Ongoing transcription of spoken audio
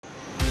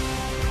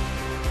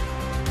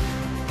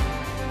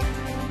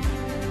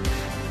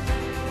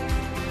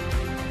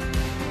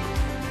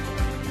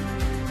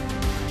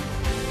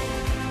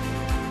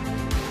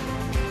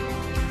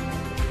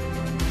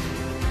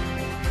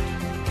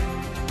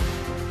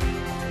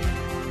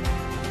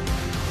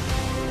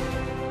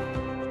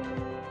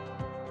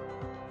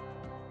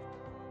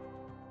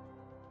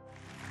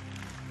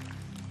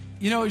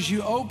You know, as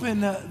you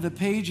open the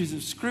pages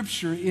of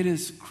Scripture, it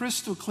is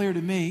crystal clear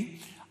to me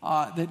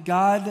that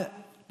God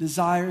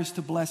desires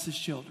to bless His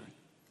children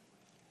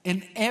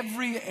in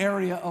every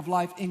area of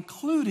life,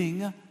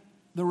 including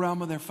the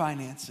realm of their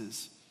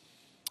finances.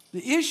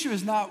 The issue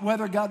is not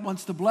whether God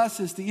wants to bless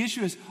us. The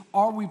issue is,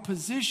 are we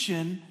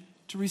positioned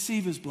to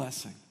receive His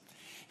blessing?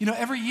 You know,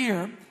 every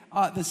year,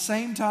 the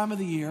same time of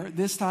the year,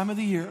 this time of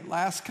the year,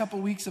 last couple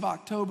weeks of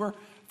October,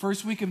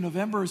 first week of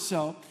November or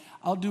so,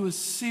 I'll do a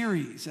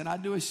series, and I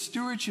do a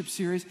stewardship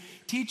series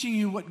teaching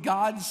you what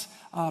God's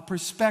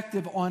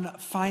perspective on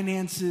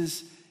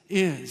finances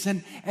is.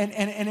 And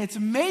it's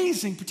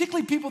amazing,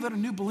 particularly people that are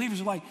new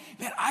believers are like,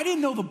 man, I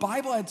didn't know the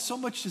Bible had so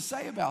much to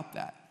say about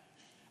that.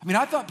 I mean,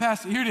 I thought,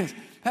 Pastor, here it is.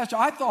 Pastor,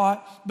 I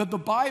thought that the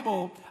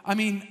Bible,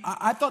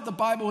 I thought the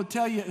Bible would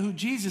tell you who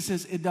Jesus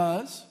is. It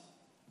does.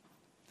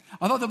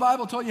 I thought the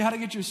Bible told you how to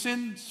get your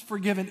sins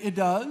forgiven. It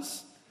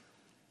does.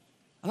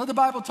 I thought the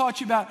Bible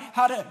taught you about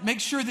how to make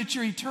sure that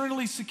you're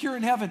eternally secure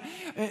in heaven,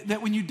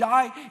 that when you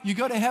die, you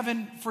go to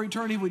heaven for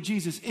eternity with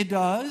Jesus. It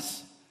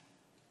does.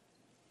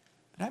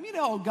 But I mean,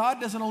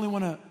 God doesn't only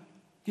want to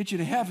get you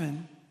to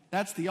heaven.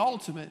 That's the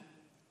ultimate.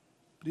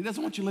 But He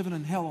doesn't want you living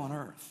in hell on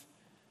earth.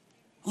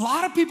 A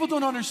lot of people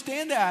don't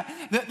understand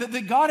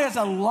that God has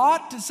a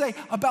lot to say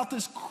about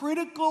this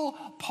critical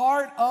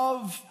part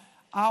of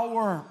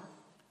our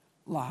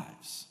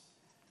lives.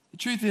 The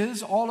truth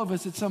is, all of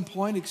us at some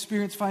point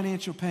experience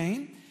financial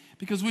pain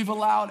because we've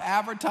allowed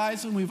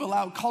advertising, we've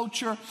allowed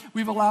culture,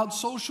 we've allowed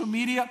social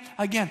media.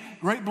 Again,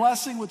 great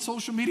blessing with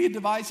social media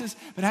devices,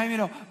 but how do you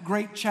know,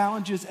 great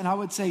challenges, and I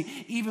would say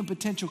even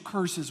potential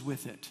curses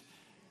with it.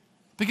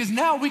 Because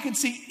now we can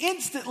see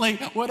instantly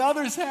what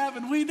others have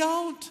and we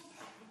don't.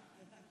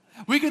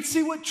 We can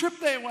see what trip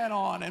they went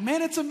on, and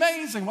man, it's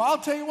amazing. Well, I'll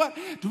tell you what,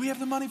 do we have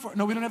the money for it?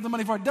 No, we don't have the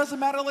money for it. Doesn't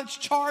matter, let's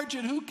charge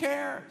it, who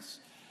cares?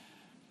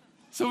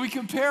 So we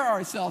compare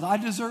ourselves. I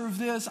deserve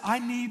this. I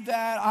need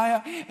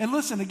that. And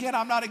listen, again,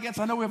 I'm not against,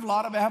 I know we have a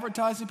lot of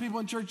advertising people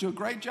in church do a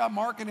great job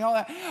marketing, all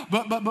that.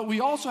 But we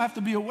also have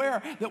to be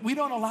aware that we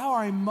don't allow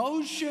our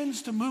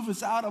emotions to move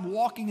us out of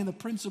walking in the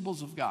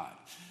principles of God.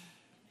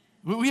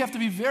 We have to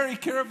be very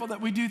careful that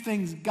we do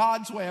things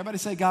God's way. Everybody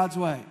say God's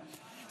way.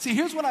 See,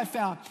 here's what I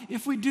found.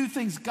 If we do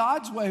things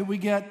God's way, we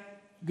get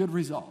good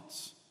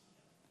results.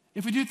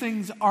 If we do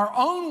things our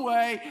own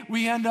way,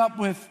 we end up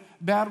with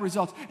bad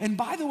results. And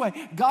by the way,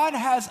 God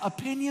has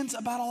opinions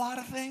about a lot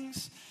of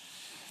things.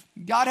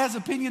 God has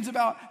opinions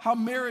about how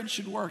marriage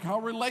should work, how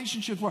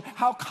relationships work,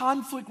 how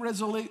conflict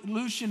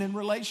resolution in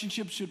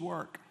relationships should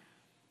work.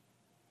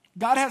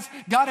 God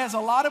has a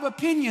lot of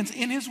opinions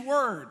in His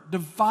Word,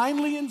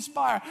 divinely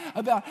inspired,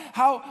 about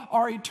how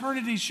our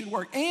eternity should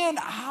work and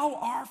how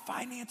our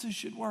finances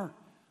should work.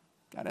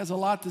 God has a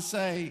lot to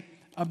say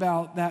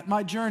about that.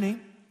 My journey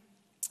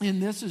in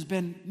this has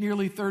been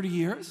nearly 30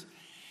 years.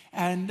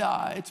 And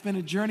it's been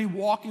a journey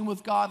walking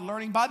with God,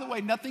 learning. By the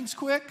way, nothing's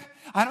quick.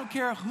 I don't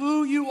care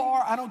who you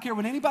are. I don't care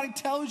what anybody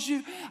tells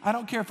you. I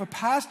don't care if a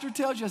pastor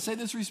tells you. I say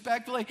this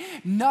respectfully.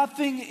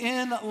 Nothing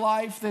in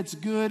life that's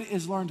good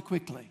is learned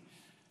quickly.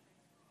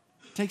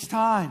 It takes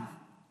time.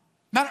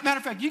 Matter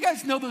of fact, you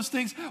guys know those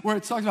things where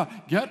it talks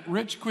about get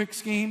rich quick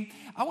scheme.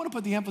 I want to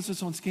put the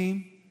emphasis on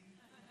scheme.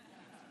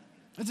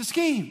 It's a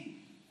scheme.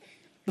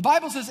 The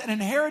Bible says an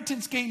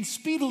inheritance gained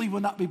speedily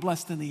will not be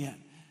blessed in the end.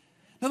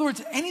 In other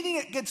words, anything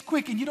that gets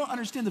quick and you don't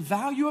understand the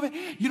value of it,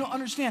 you don't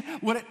understand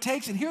what it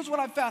takes. And here's what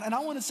I found, and I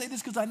want to say this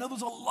because I know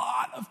there's a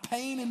lot of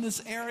pain in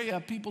this area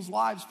of people's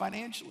lives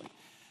financially.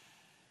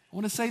 I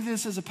want to say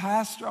this as a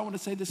pastor. I want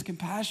to say this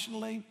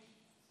compassionately.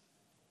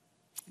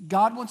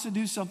 God wants to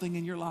do something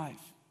in your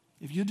life.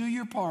 If you do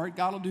your part,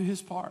 God will do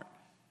His part.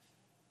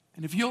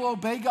 And if you'll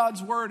obey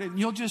God's word and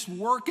you'll just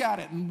work at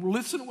it and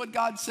listen to what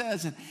God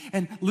says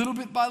and little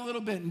bit by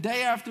little bit and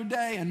day after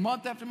day and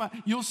month after month,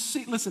 you'll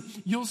see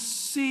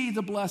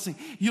the blessing.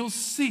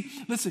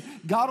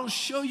 God will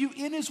show you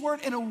in His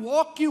word and He'll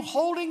walk you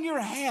holding your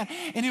hand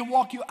and He'll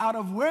walk you out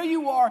of where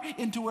you are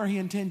into where He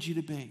intends you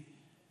to be.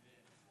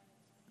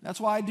 That's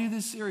why I do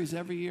this series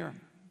every year.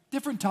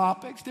 Different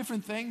topics,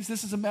 different things.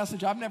 This is a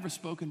message I've never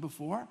spoken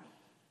before.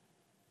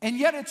 And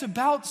yet it's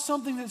about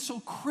something that's so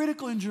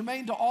critical and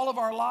germane to all of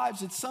our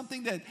lives. It's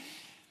something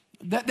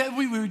that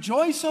we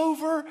rejoice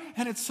over,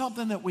 and it's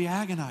something that we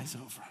agonize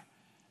over.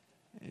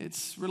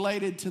 It's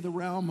related to the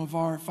realm of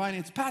our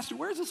finance. Pastor,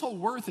 where's this whole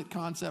worth it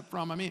concept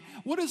from? I mean,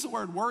 what is the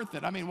word worth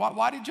it? I mean,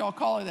 why did y'all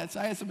call it that? So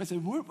I asked somebody, I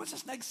said, what's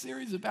this next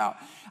series about?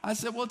 I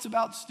said, well, it's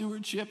about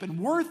stewardship and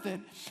worth it.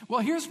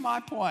 Well, here's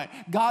my point.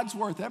 God's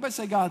worth it. Everybody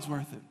say God's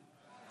worth it.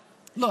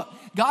 Look,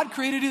 God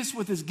created us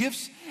with His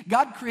gifts.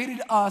 God created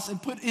us and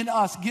put in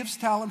us gifts,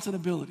 talents, and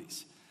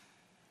abilities.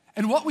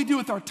 And what we do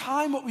with our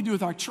time, what we do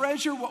with our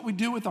treasure, what we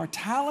do with our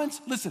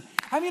talents. Listen,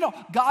 how many know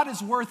God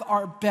is worth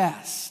our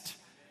best?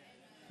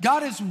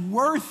 God is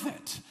worth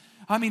it.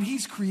 I mean,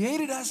 He's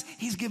created us.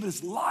 He's given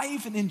us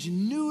life and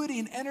ingenuity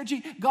and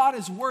energy. God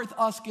is worth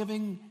us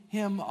giving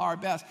Him our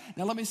best.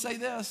 Now, let me say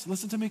this.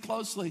 Listen to me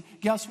closely.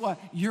 Guess what?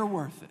 You're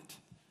worth it.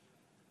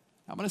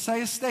 I'm going to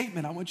say a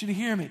statement. I want you to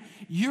hear me.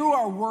 You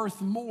are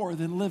worth more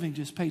than living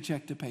just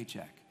paycheck to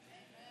paycheck.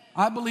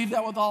 I believe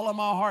that with all of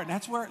my heart. And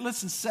that's where,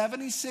 listen,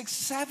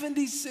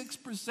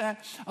 76%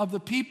 of the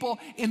people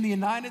in the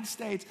United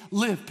States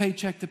live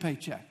paycheck to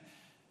paycheck.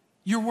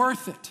 You're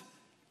worth it.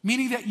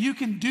 Meaning that you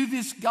can do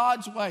this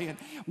God's way and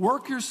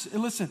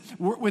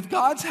with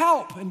God's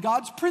help and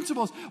God's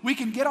principles, we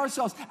can get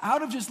ourselves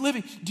out of just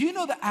living. Do you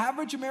know the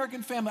average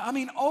American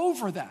family,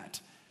 over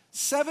that,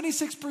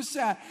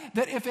 76%,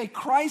 that if a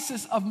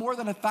crisis of more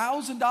than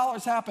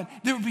 $1,000 happened,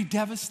 there would be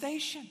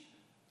devastation.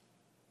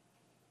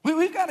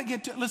 We've got to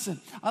get to, listen,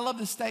 I love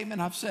this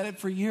statement. I've said it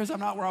for years. I'm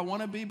not where I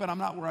want to be, but I'm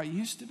not where I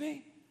used to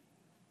be.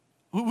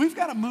 We've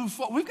got to move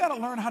forward. We've got to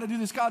learn how to do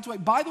this God's way.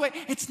 By the way,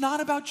 it's not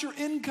about your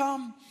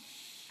income.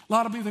 A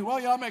lot of people think, well,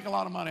 yeah, I make a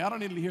lot of money. I don't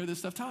need to hear this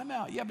stuff. Time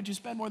out. Yeah, but you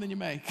spend more than you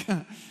make.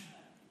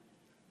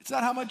 It's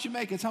not how much you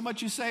make. It's how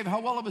much you save,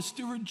 how well of a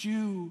steward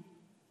you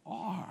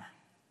are.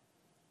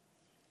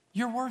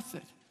 You're worth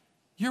it.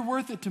 You're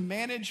worth it to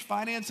manage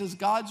finances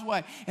God's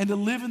way and to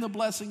live in the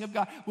blessing of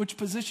God, which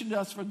positioned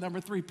us for number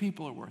 3,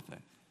 people are worth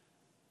it.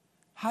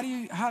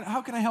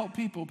 How can I help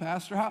people,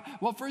 Pastor?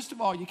 Well, first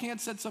of all, you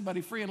can't set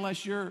somebody free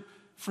unless you're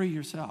free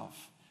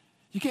yourself.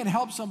 You can't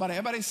help somebody.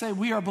 Everybody say,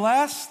 we are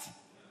blessed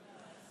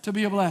to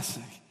be a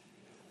blessing.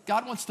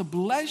 God wants to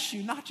bless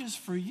you, not just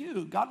for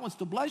you. God wants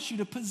to bless you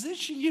to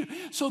position you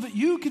so that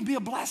you can be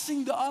a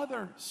blessing to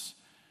others.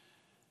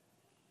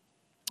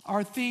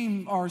 Our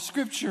theme, our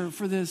scripture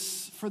for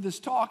this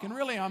talk, and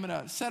really I'm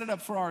going to set it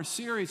up for our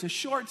series, a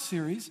short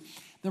series.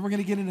 Then we're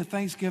going to get into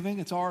Thanksgiving.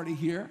 It's already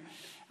here.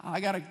 I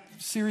got a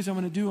series I'm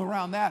going to do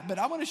around that. But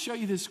I want to show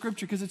you this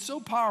scripture because it's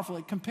so powerful.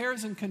 It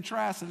compares and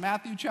contrasts in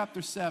Matthew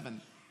chapter 7.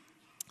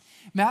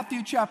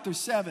 Matthew chapter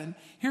 7,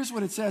 here's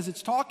what it says.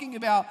 It's talking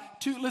about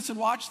listen,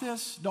 watch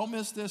this. Don't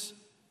miss this.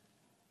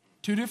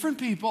 2 different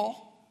people,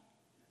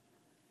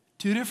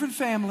 2 different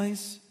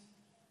families,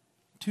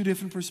 2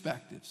 different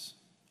perspectives.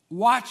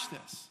 Watch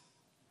this.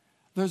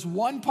 There's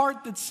one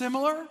part that's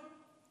similar,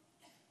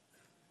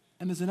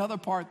 and there's another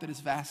part that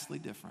is vastly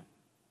different.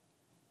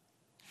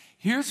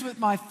 Here's what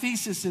my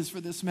thesis is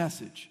for this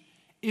message.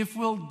 If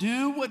we'll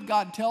do what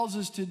God tells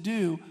us to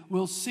do,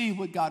 we'll see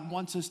what God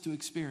wants us to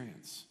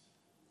experience.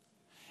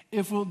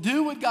 If we'll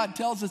do what God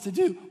tells us to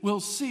do, we'll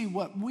see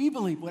what we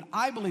believe, what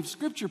I believe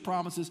Scripture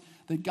promises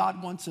that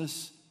God wants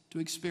us to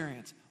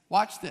experience.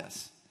 Watch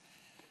this.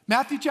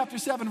 Matthew chapter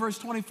 7, verse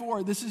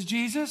 24. This is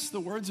Jesus, the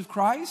words of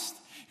Christ.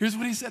 Here's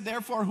what he said.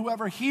 Therefore,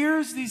 whoever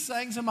hears these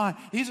sayings of mine,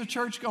 these are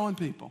church-going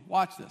people.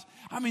 Watch this.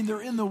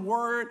 They're in the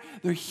Word.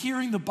 They're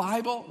hearing the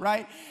Bible,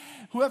 right?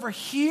 Whoever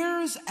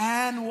hears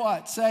and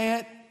what? Say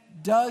it.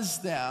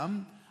 Does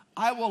them.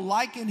 I will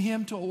liken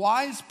him to a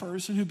wise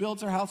person who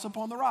builds their house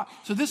upon the rock.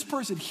 So this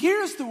person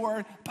hears the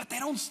Word, but they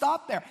don't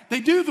stop there. They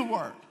do the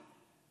Word.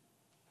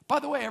 By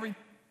the way, every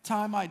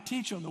time I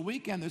teach on the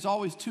weekend, there's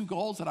always 2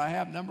 goals that I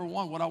have. Number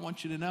 1, what I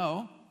want you to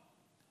know.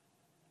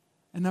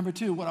 And number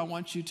 2, what I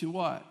want you to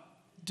what?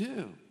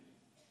 Do.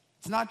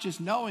 It's not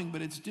just knowing,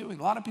 but it's doing.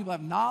 A lot of people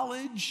have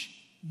knowledge,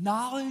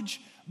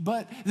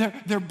 but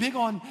they're big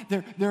on,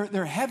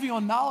 they're heavy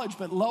on knowledge,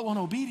 but low on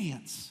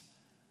obedience.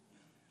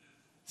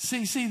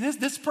 See,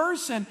 this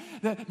person,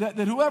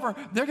 that whoever,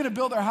 they're going to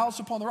build their house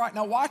upon the rock.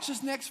 Now watch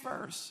this next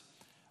verse.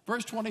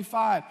 Verse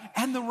 25,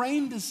 and the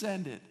rain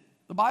descended.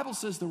 The Bible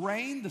says the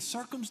rain, the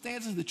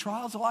circumstances, the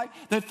trials of life,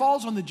 that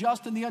falls on the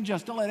just and the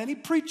unjust. Don't let any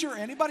preacher or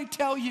anybody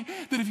tell you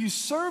that if you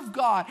serve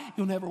God,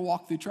 you'll never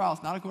walk through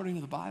trials. Not according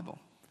to the Bible.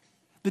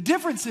 The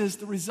difference is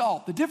the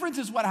result. The difference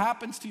is what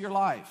happens to your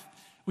life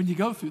when you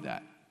go through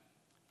that.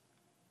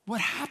 What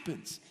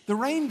happens? The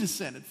rain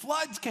descended,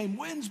 floods came,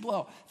 winds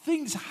blow,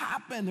 things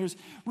happen. There's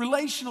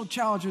relational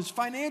challenges,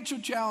 financial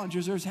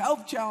challenges, there's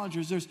health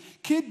challenges, there's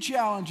kid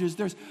challenges,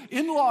 there's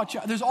in-law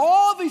challenges, there's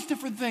all these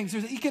different things.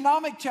 There's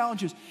economic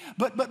challenges.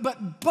 But,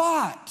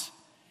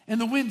 and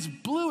the winds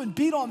blew and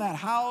beat on that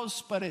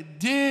house, but it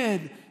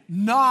did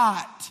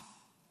not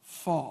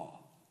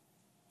fall.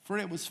 For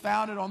it was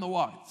founded on the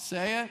what?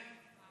 Say it.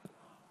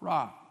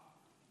 Rock.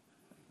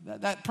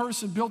 That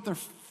person built their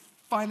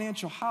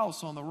financial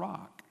house on the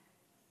rock.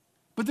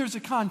 But there's a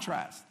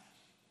contrast.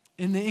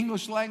 In the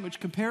English language,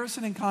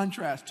 comparison and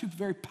contrast, 2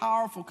 very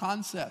powerful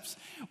concepts.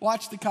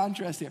 Watch the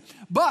contrast here.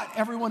 But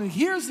everyone who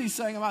hears these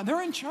saying about,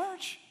 they're in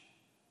church.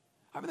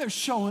 They're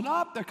showing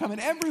up. They're coming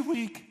every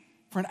week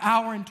for an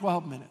hour and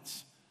 12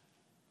 minutes.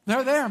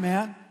 They're there,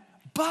 man.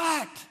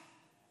 But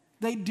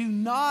they do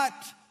not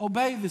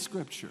obey the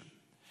scripture.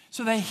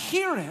 So they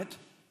hear it,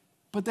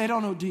 but they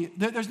don't obey it.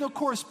 There's no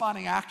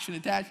corresponding action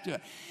attached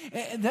to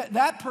it.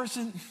 That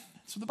person,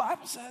 that's what the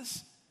Bible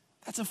says.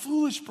 That's a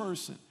foolish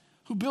person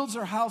who builds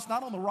their house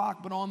not on the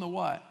rock, but on the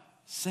what?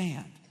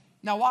 Sand.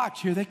 Now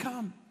watch, here they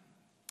come.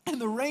 And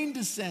the rain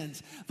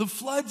descends. The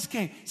floods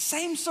came.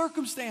 Same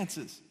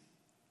circumstances,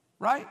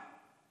 right?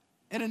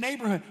 In a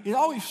neighborhood. It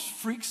always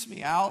freaks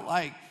me out,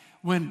 like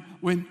when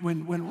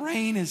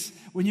rain is,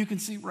 when you can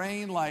see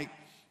rain like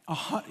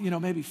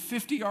maybe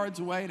 50 yards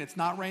away and it's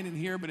not raining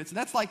here, but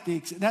that's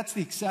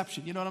the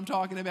exception. You know what I'm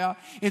talking about?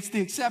 It's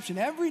the exception.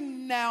 Every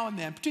now and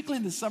then, particularly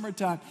in the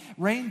summertime,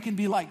 rain can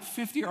be like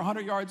 50 or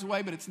 100 yards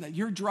away, but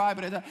you're dry,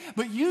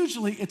 but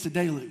usually it's a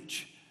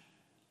deluge.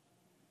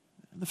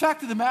 The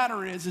fact of the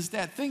matter is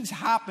that things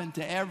happen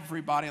to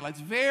everybody. Like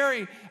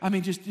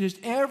just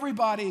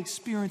everybody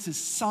experiences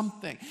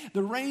something.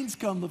 The rains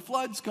come, the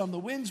floods come, the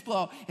winds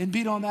blow and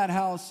beat on that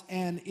house,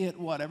 and it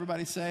what?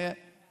 Everybody say it?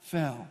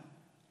 Fell.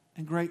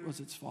 And great was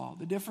its fall.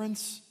 The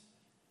difference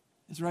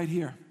is right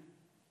here.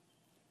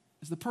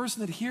 Is the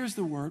person that hears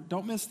the word,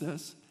 don't miss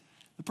this,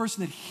 the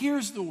person that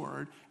hears the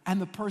word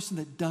and the person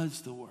that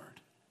does the word.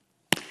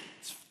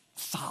 It's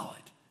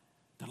solid.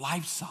 Their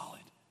life's solid.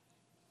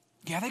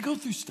 Yeah, they go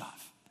through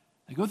stuff.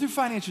 They go through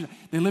financial.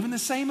 They live in the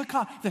same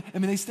economy.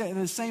 They stay in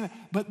the same.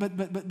 But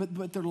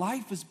their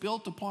life is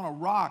built upon a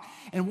rock.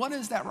 And what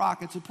is that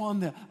rock? It's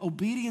upon the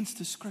obedience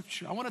to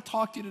Scripture. I want to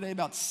talk to you today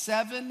about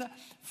 7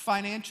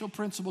 financial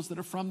principles that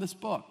are from this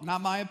book.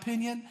 Not my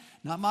opinion,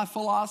 not my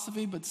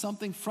philosophy, but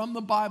something from the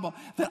Bible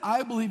that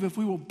I believe if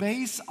we will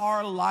base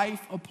our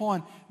life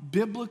upon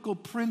biblical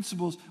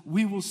principles,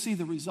 we will see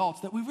the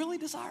results that we really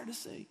desire to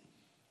see.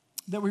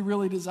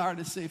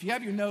 If you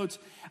have your notes,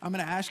 I'm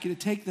going to ask you to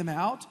take them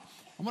out.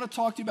 I'm going to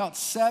talk to you about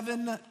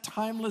 7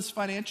 timeless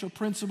financial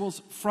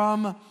principles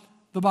from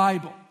the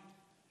Bible.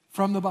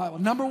 From the Bible.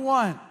 Number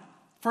 1,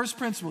 first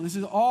principle. This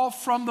is all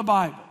from the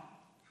Bible.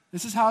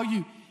 This is how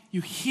you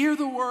hear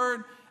the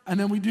word and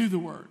then we do the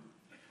word.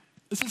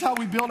 This is how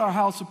we build our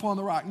house upon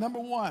the rock. Number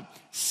 1,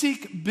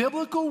 seek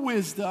biblical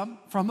wisdom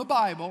from the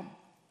Bible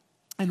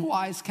and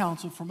wise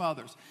counsel from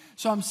others.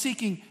 So I'm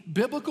seeking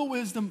biblical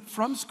wisdom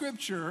from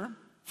Scripture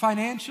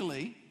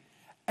financially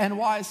and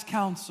wise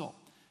counsel.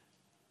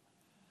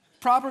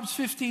 Proverbs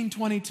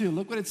 15:22.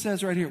 Look what it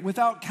says right here.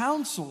 Without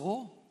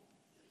counsel,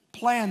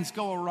 plans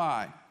go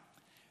awry.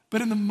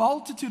 But in the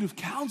multitude of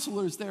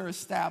counselors, they're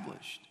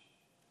established.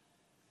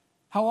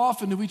 How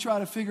often do we try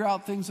to figure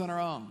out things on our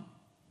own?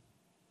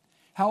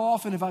 How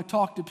often have I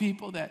talked to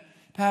people that,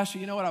 Pastor,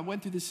 you know what, I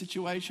went through this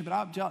situation, but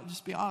I'll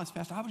just be honest,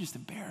 Pastor, I was just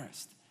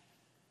embarrassed.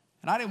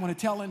 And I didn't want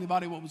to tell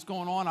anybody what was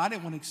going on. I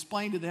didn't want to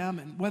explain to them,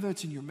 and whether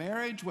it's in your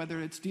marriage, whether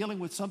it's dealing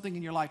with something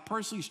in your life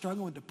personally,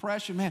 struggling with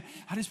depression, man,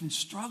 I just been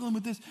struggling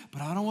with this,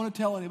 but I don't want to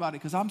tell anybody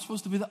because I'm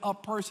supposed to be the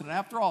up person. And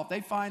after all, if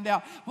they find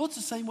out, well, it's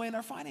the same way in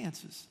our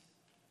finances.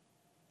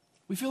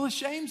 We feel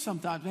ashamed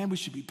sometimes, man, we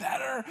should be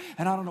better,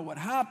 and I don't know what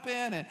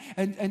happened.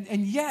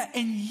 And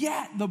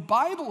yet the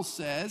Bible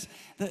says,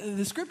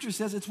 the Scripture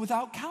says it's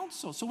without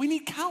counsel. So we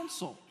need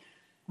counsel.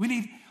 We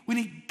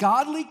need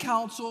godly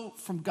counsel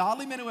from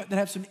godly men that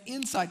have some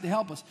insight to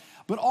help us.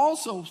 But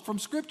also from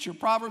Scripture,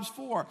 Proverbs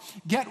 4,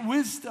 get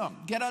wisdom,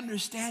 get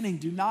understanding,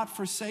 do not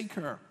forsake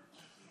her.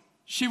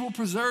 She will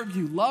preserve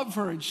you, love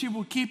her, and she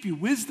will keep you.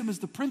 Wisdom is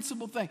the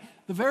principal thing,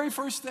 the very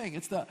first thing.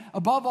 It's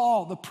above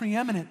all, the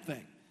preeminent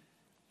thing.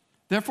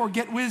 Therefore,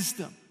 get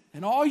wisdom.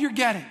 And all you're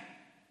getting,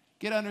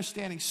 get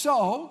understanding.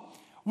 So,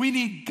 we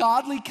need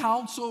godly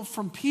counsel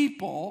from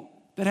people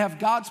that have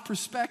God's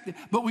perspective,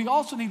 but we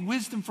also need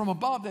wisdom from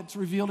above that's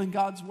revealed in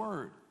God's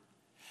word.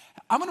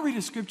 I'm going to read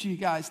a scripture, you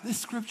guys. This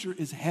scripture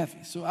is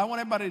heavy, so I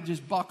want everybody to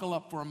just buckle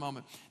up for a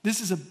moment.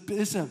 This is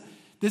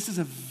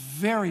a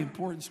very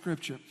important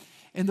scripture.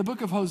 In the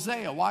book of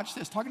Hosea, watch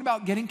this, talking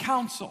about getting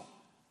counsel,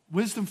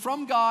 wisdom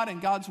from God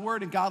and God's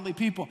word and godly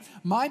people.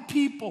 My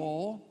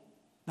people,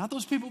 not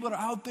those people that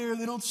are out there,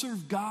 they don't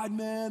serve God,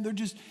 man. They're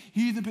just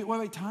heathen people.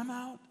 Wait, time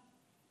out.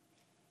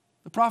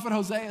 The prophet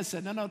Hosea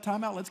said, no,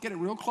 time out. Let's get it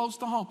real close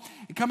to home.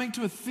 Coming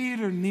to a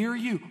theater near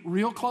you,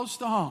 real close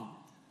to home.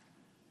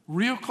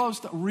 Real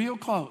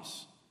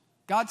close.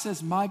 God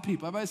says, my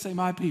people. Everybody say,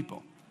 my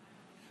people.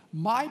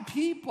 My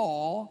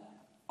people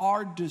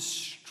are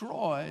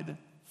destroyed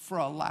for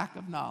a lack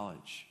of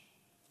knowledge.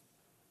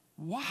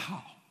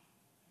 Wow.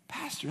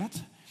 Pastor,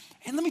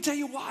 and let me tell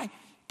you why.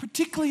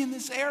 Particularly in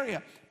this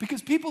area.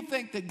 Because people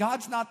think that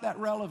God's not that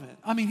relevant.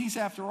 I mean, he's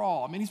after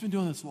all. I mean, he's been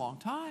doing this a long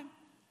time.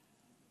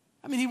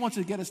 I mean, he wants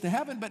to get us to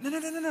heaven, but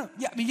no.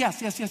 Yeah, I mean,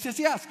 yes.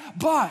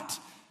 But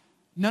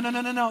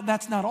no,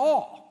 that's not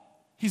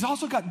all. He's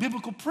also got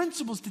biblical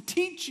principles to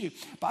teach you.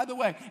 By the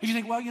way, if you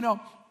think, well,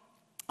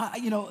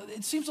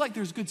 it seems like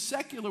there's good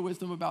secular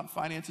wisdom about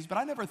finances, but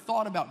I never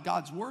thought about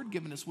God's word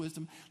giving us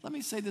wisdom. Let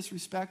me say this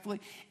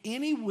respectfully.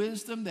 Any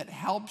wisdom that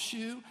helps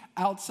you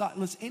outside,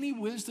 any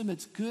wisdom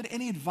that's good,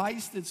 any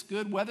advice that's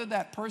good, whether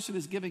that person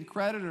is giving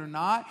credit or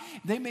not,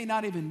 they may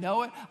not even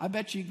know it. I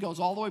bet you it goes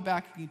all the way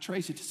back. You can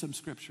trace it to some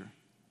scripture.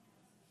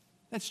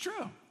 That's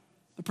true.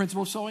 The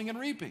principle of sowing and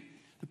reaping.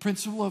 The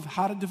principle of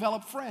how to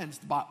develop friends.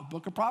 The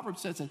book of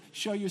Proverbs says,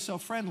 show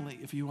yourself friendly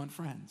if you want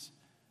friends.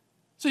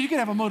 So you can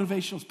have a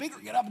motivational speaker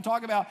get up and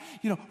talk about,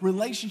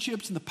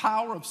 relationships and the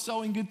power of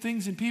sowing good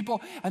things in people,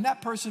 and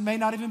that person may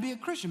not even be a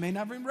Christian, may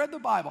not have even read the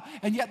Bible,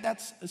 and yet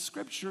that's a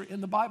scripture in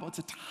the Bible. It's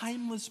a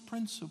timeless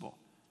principle.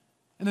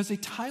 And there's a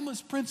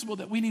timeless principle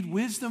that we need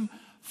wisdom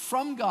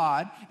from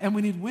God, and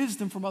we need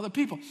wisdom from other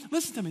people.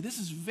 Listen to me, this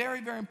is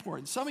very, very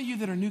important. Some of you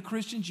that are new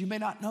Christians, you may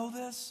not know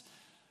this,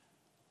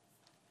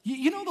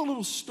 You know the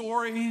little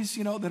stories,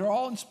 that are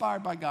all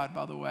inspired by God,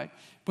 by the way,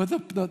 but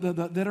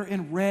that are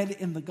read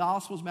in the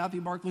Gospels,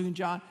 Matthew, Mark, Luke, and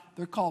John,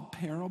 they're called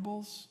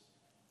parables.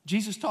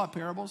 Jesus taught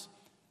parables.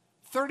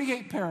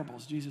 38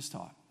 parables Jesus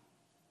taught.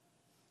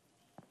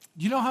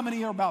 Do you know how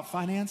many are about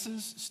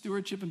finances,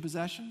 stewardship, and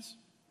possessions?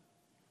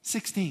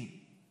 16.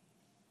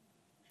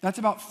 That's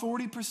about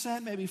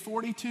 40%, maybe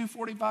 42,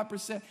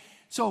 45%.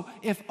 So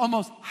if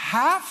almost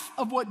half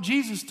of what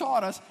Jesus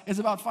taught us is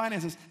about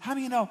finances, how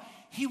many know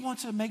he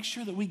wants to make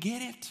sure that we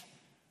get it?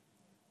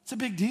 It's a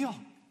big deal.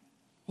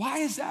 Why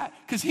is that?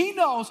 Because he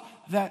knows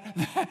that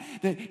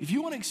if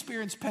you want to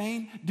experience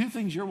pain, do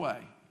things your way.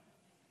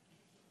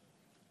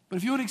 But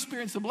if you want to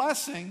experience the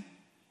blessing,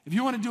 if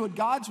you want to do it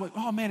God's way,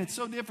 oh man, it's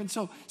so different.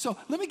 So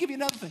let me give you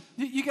another thing.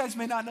 You guys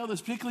may not know this,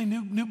 particularly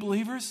new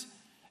believers.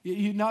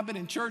 You've not been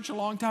in church a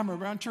long time or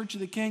around Church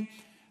of the King.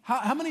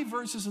 How many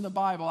verses in the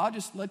Bible, I'll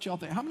just let y'all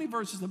think, how many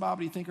verses in the Bible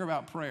do you think are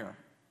about prayer?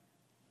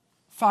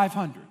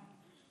 500.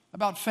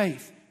 About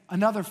faith,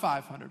 another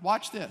 500.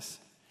 Watch this.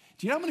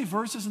 Do you know how many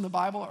verses in the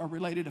Bible are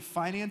related to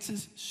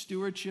finances,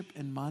 stewardship,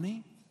 and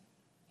money?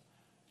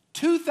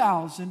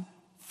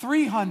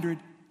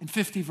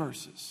 2,350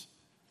 verses.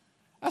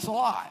 That's a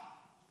lot.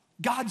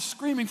 God's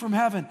screaming from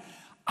heaven,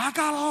 I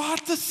got a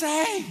lot to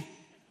say.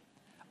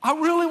 I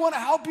really want to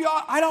help you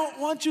out. I don't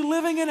want you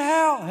living in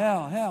hell.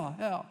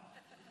 Hell.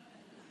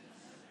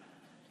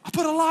 I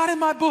put a lot in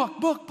my book.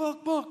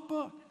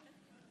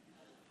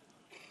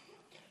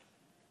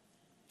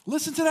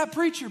 Listen to that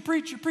preacher.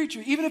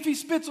 Even if he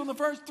spits on the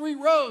first 3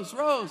 rows.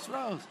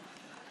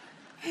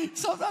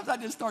 Sometimes I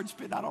just start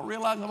spitting. I don't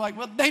realize. I'm like,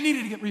 well, they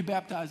needed to get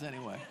rebaptized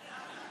anyway.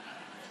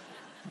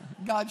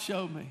 God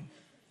showed me.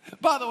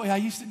 By the way, I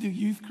used to do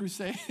youth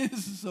crusades.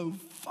 This is so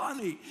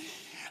funny.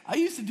 I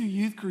used to do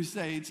youth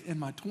crusades in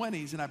my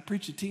 20s, and I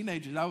preached to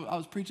teenagers. I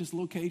was preaching this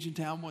little Cajun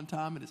town one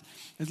time, and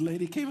this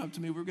lady came up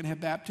to me. We were going to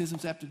have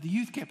baptisms after the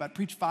youth camp. I'd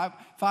preach 5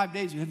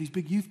 days. We'd have these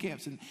big youth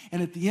camps, and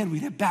at the end,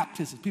 we'd have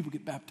baptisms. People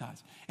get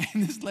baptized.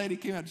 And this lady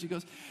came up, she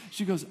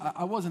goes,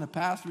 I wasn't a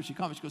pastor. She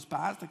called me. She goes,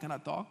 Pastor, can I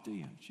talk to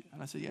you?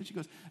 And I said, yeah. She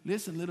goes,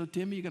 listen, little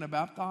Timmy, you're going to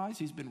baptize?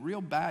 He's been real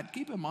bad.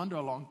 Keep him under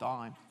a long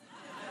time.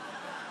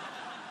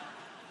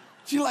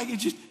 She it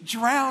just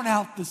drown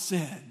out the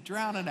sin.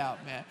 Drown it out,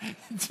 man.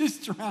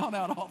 Just drown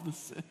out all the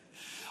sin.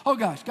 Oh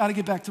gosh, got to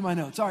get back to my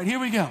notes. All right, here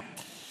we go.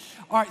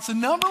 All right, so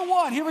number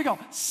 1, here we go.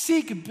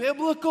 Seek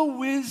biblical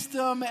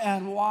wisdom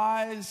and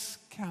wise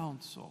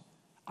counsel.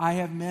 I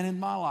have men in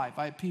my life.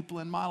 I have people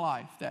in my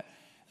life that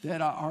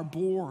are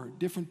bored,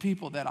 different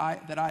people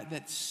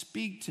that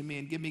speak to me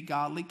and give me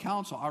godly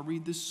counsel. I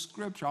read the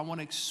scripture. I want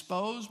to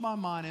expose my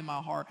mind and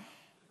my heart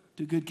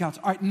to good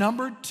counsel. All right,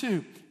 number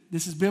 2.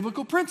 This is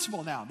biblical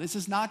principle now. This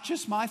is not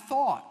just my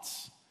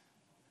thoughts.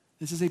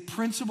 This is a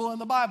principle in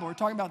the Bible. We're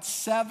talking about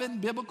 7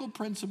 biblical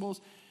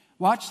principles.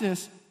 Watch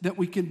this, that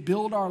we can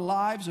build our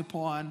lives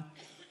upon.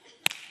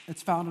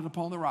 It's founded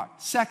upon the rock.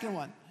 Second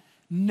one,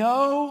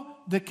 know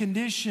the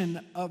condition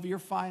of your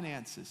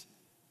finances.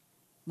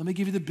 Let me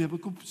give you the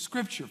biblical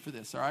scripture for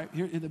this, all right?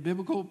 Here, the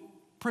biblical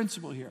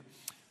principle here.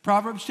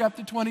 Proverbs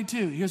chapter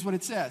 22, here's what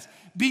it says.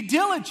 Be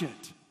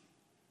diligent.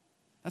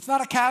 That's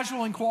not a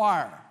casual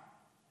inquirer.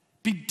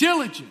 Be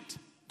diligent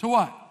to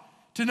what?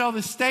 To know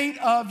the state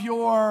of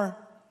your,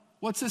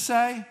 what's this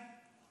say?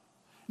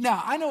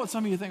 Now, I know what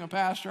some of you think,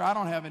 Pastor, I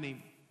don't have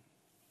any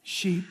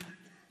sheep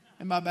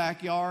in my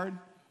backyard.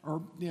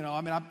 Or,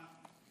 I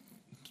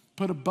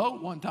put a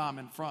boat one time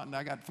in front and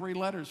I got 3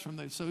 letters from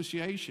the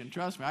association.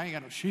 Trust me, I ain't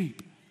got no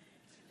sheep.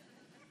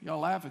 Y'all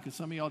laughing because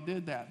some of y'all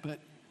did that. But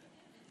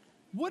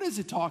what is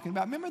it talking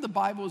about? Remember the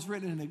Bible was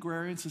written in an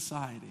agrarian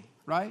society,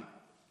 right?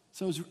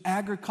 So it was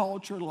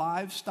agriculture,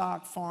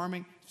 livestock,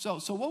 farming. So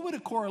what would a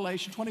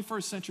correlation,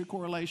 21st century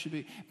correlation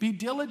be? Be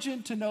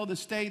diligent to know the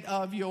state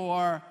of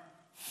your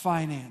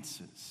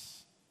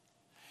finances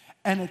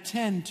and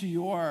attend to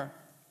your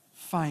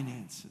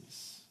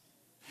finances.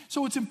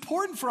 So it's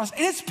important for us,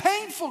 and it's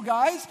painful,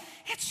 guys.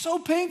 It's so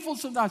painful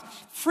sometimes.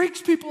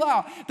 Freaks people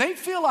out. They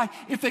feel like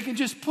if they can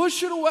just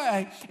push it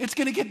away, it's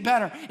going to get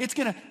better. It's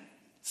going to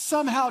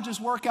somehow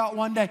just work out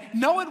one day.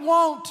 No, it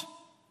won't.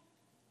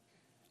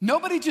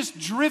 Nobody just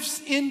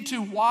drifts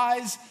into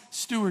wise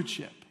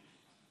stewardship.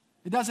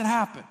 It doesn't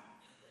happen.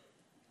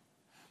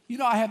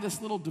 I have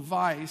this little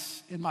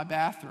device in my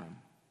bathroom.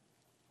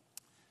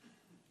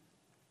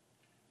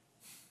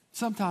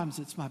 Sometimes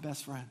it's my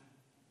best friend.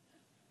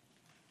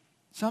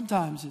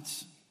 Sometimes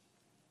it's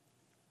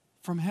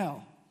from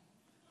hell.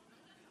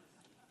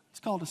 It's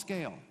called a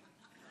scale.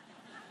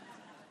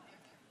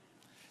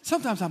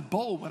 Sometimes I'm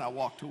bold when I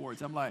walk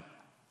towards it. I'm like,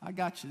 I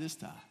got you this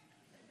time.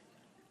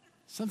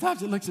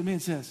 Sometimes it looks at me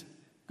and says,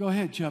 go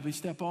ahead, chubby,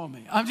 step on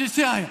me. I'm just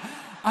telling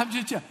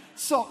you.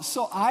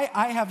 So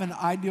I have an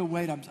ideal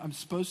weight. I'm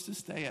supposed to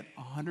stay at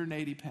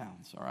 180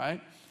 pounds, all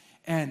right?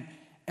 And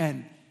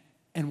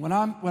when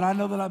I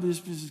know that I'm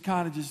just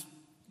kind of just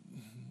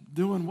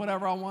doing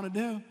whatever I want to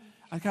do,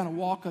 I kind of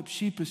walk up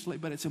sheepishly.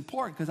 But it's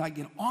important because I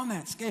get on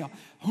that scale.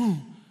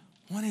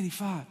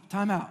 185,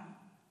 time out.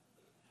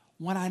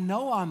 When I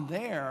know I'm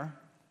there,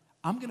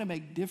 I'm going to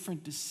make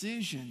different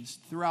decisions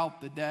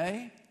throughout the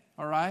day,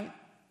 all right,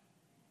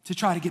 to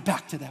try to get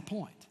back to that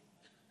point.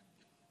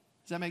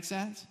 Does that make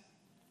sense?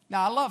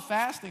 Now, I love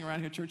fasting around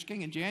here at Church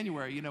King in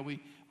January. You know,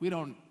 we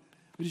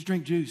just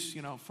drink juice,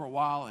 you know, for a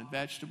while and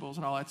vegetables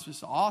and all. That's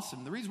just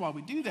awesome. The reason why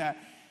we do that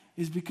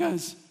is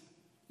because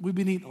we've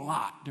been eating a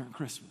lot during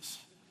Christmas.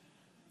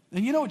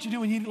 And you know what you do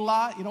when you eat a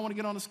lot? You don't want to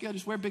get on the scale.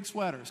 Just wear big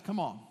sweaters. Come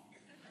on.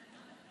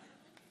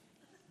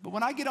 But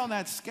when I get on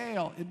that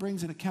scale, it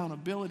brings an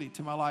accountability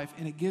to my life,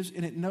 and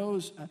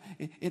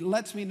it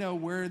lets me know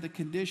where the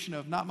condition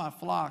of not my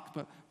flock,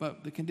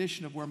 but the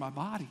condition of where my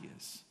body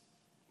is.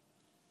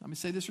 Let me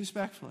say this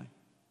respectfully.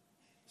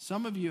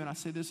 Some of you, and I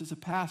say this as a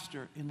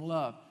pastor in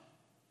love,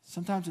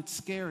 sometimes it's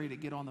scary to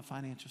get on the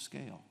financial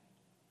scale,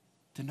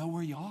 to know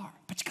where you are.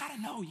 But you got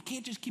to know. You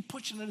can't just keep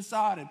pushing it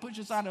aside and push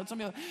it aside.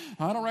 Some of you are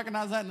like, I don't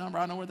recognize that number.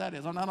 I know where that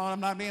is. I'm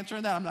not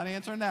answering that. I'm not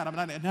answering that. I'm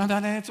not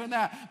answering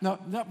that. No,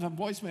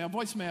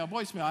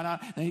 voicemail.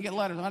 Then you get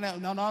letters.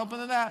 No, not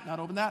opening that. Not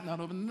opening that. Not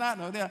opening that.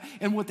 No, that.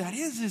 And what that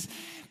is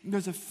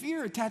there's a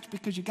fear attached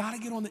because you got to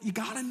get on you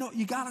got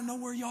to know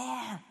where you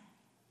are.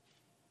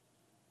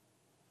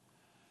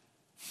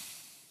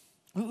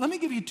 Let me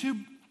give you two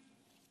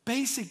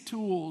basic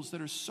tools that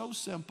are so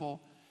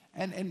simple.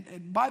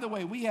 And by the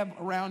way, we have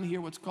around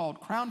here what's called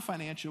Crown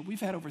Financial.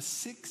 We've had over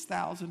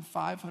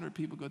 6,500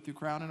 people go through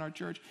Crown in our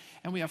church,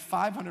 and we have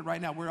 500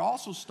 right now. We're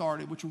also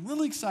started, which we're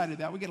really excited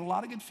about. We get a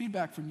lot of good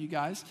feedback from you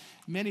guys,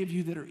 many of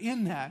you that are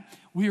in that.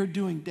 We are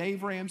doing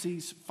Dave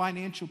Ramsey's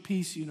Financial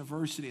Peace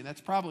University, and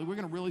that's we're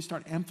going to really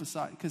start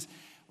emphasizing, because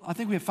I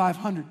think we have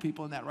 500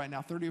 people in that right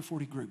now, 30 or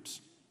 40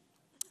 groups.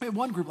 We have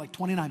one group, like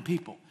 29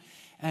 people,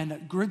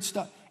 and good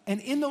stuff. And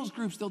in those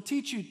groups, they'll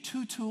teach you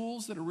two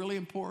tools that are really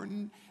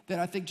important that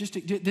I think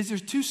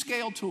there's two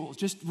scale tools,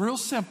 just real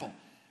simple.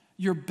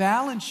 Your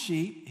balance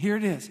sheet, here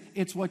it is.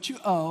 It's what you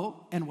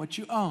owe and what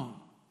you own.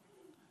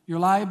 Your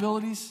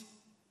liabilities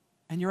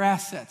and your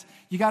assets.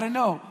 You got to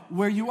know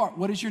where you are.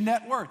 What is your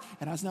net worth?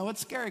 And I know it's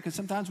scary because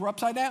sometimes we're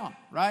upside down,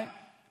 right?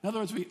 In other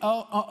words, we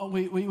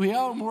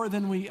owe more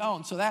than we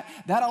own. So that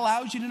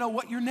allows you to know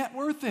what your net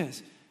worth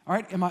is. All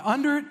right, am I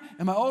under it?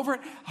 Am I over it?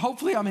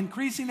 Hopefully I'm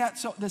increasing that.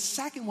 So the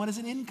second one is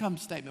an income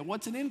statement.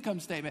 What's an income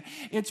statement?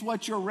 It's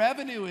what your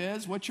revenue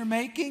is, what you're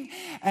making,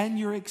 and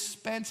your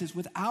expenses.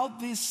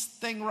 Without this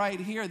thing right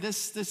here,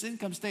 this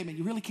income statement,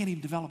 you really can't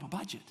even develop a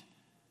budget.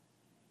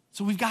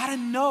 So we've got to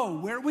know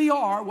where we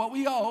are, what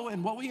we owe,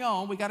 and what we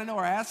own. We've got to know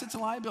our assets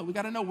and liability. We've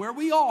got to know where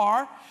we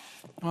are.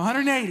 I'm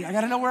 180. I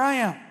got to know where I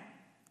am.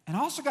 And I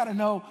also got to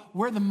know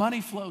where the money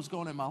flow is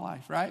going in my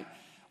life, right?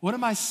 What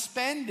am I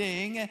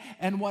spending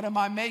and what am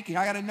I making?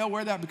 I got to know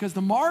where that, because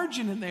the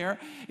margin in there,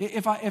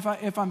 if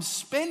I'm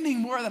spending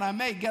more than I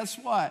make, guess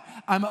what?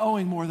 I'm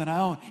owing more than I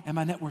own, and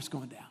my net worth's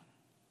going down.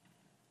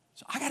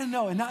 So I got to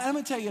know. And I'm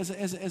going to tell you,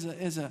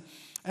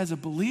 as a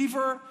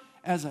believer,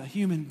 as a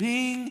human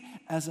being,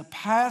 as a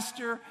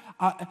pastor,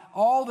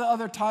 all the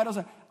other titles,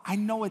 I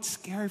know it's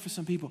scary for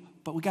some people,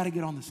 but we got to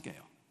get on the scale.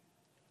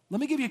 Let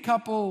me give you a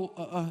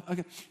couple.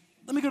 Okay.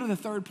 Let me go to the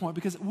third point,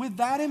 because with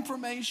that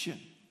information,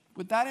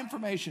 let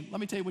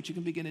me tell you what you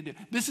can begin to do.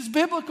 This is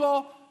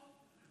biblical.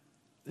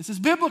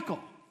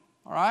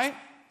 All right?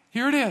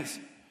 Here it is.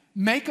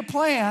 Make a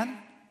plan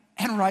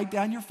and write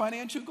down your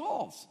financial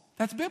goals.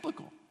 That's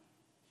biblical.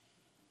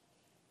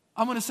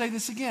 I'm going to say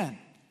this again.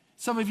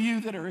 Some of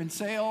you that are in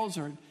sales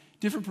or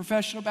different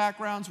professional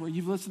backgrounds where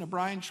you've listened to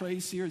Brian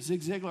Tracy or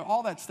Zig Ziglar,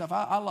 all that stuff,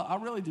 I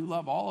really do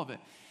love all of it.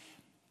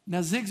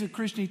 Now, Zig's a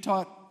Christian. He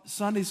taught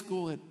Sunday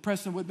school at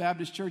Prestonwood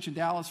Baptist Church in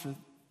Dallas for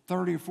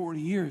 30 or 40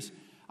 years.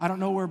 I don't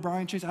know where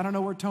Brian Chase, I don't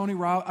know where Tony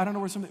Robb, I don't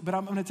know where somebody, but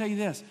I'm going to tell you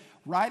this.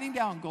 Writing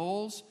down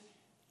goals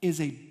is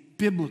a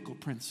biblical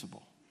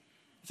principle.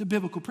 It's a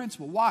biblical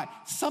principle. Why?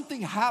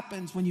 Something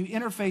happens when you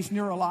interface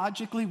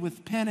neurologically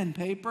with pen and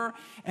paper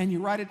and you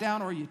write it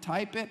down or you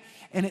type it,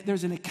 and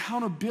there's an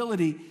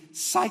accountability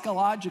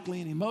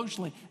psychologically and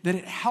emotionally that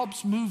it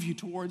helps move you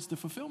towards the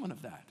fulfillment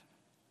of that.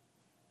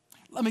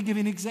 Let me give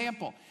you an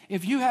example.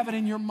 If you have it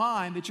in your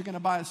mind that you're going to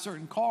buy a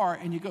certain car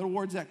and you go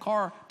towards that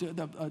car, to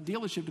the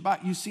dealership to buy it,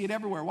 you see it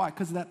everywhere. Why?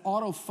 Because of that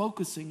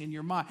auto-focusing in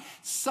your mind.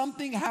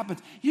 Something happens.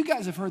 You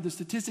guys have heard the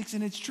statistics,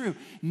 and it's true.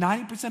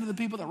 90% of the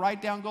people that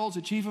write down goals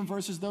achieve them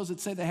versus those that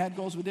say they had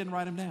goals but didn't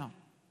write them down.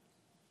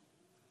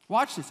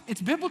 Watch this.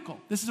 It's biblical.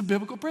 This is a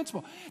biblical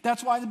principle.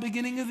 That's why at the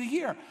beginning of the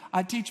year,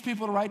 I teach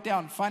people to write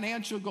down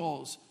financial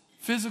goals,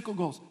 physical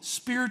goals,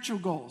 spiritual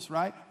goals,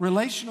 right?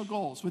 Relational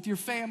goals with your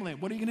family.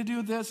 What are you going to do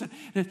with this?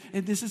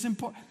 And this is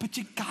important. But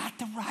you got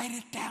to write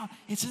it down.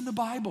 It's in the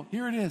Bible.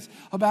 Here it is.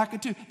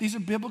 Habakkuk 2. These are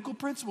biblical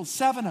principles,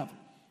 7 of them.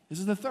 This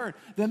is the third.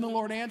 Then the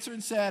Lord answered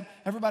and said,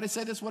 everybody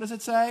say this. What does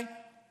it say?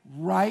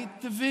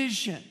 Write the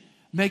vision.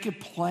 Make it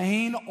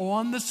plain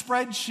on the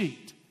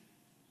spreadsheet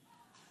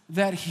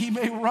that he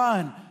may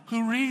run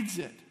who reads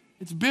it.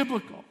 It's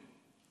biblical.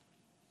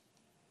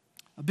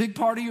 A big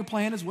part of your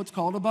plan is what's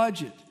called a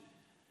budget.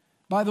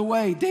 By the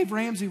way, Dave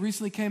Ramsey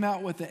recently came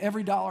out with the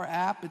EveryDollar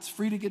app. It's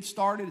free to get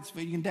started.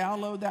 You can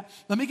download that.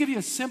 Let me give you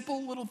a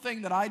simple little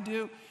thing that I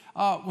do.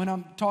 when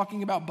I'm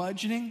talking about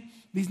budgeting.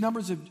 These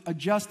numbers have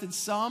adjusted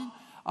some.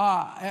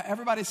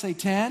 Everybody say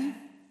 10.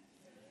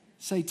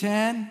 Say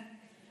 10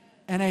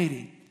 and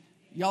 80.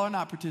 Y'all are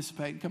not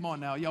participating. Come on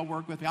now. Y'all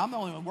work with me. I'm the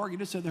only one working.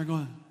 Just sit there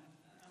going.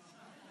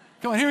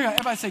 Come on, here we go.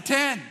 Everybody say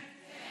 10.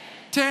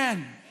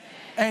 10.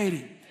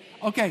 80.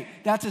 Okay,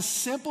 that's a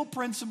simple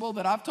principle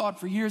that I've taught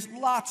for years.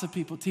 Lots of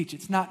people teach it.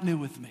 It's not new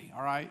with me,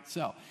 all right?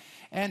 So,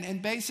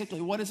 and basically,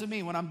 what does it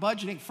mean? When I'm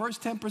budgeting,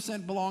 first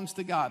 10% belongs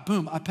to God.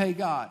 Boom, I pay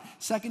God.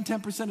 Second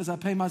 10% is I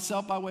pay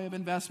myself by way of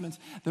investments.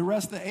 The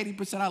rest of the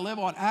 80% I live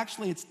on.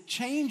 Actually, it's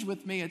changed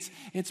with me.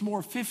 It's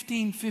more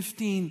 15,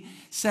 15,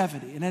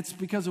 70. And that's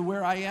because of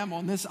where I am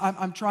on this.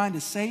 I'm trying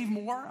to save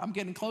more. I'm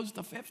getting close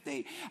to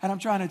 50. And I'm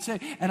trying to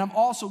save. And I'm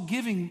also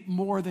giving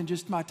more than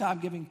just my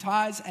time, giving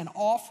tithes and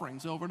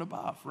offerings over and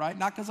above, right?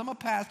 Not because I'm a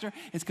pastor.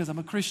 It's because I'm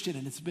a Christian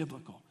and it's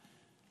biblical.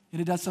 And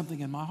it does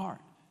something in my heart.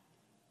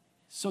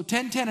 So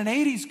 10, 10, and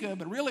 80 is good,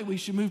 but really we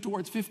should move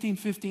towards 15,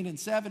 15, and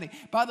 70.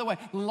 By the way,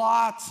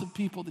 lots of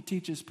people that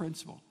teach this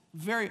principle.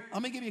 Let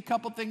me give you a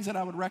couple things that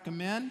I would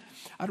recommend.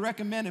 I'd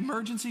recommend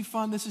emergency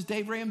fund. This is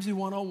Dave Ramsey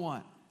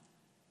 101.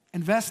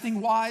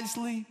 Investing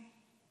wisely,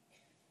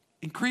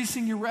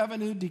 increasing your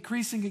revenue,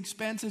 decreasing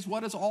expenses.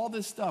 What is all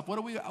this stuff? What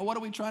are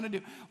we trying to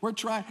do?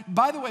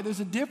 By the way,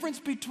 there's a difference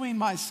between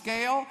my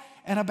scale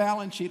and a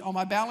balance sheet. On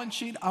my balance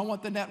sheet, I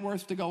want the net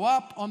worth to go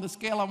up. On the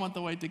scale, I want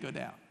the weight to go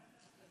down.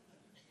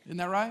 Isn't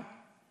that right?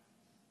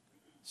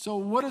 So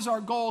what is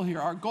our goal here?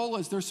 Our goal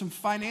is there's some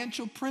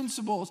financial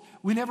principles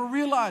we never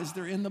realized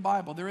they're in the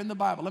Bible. They're in the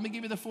Bible. Let me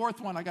give you the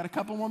fourth one. I got a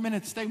couple more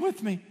minutes. Stay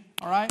with me,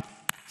 all right?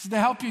 This is to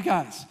help you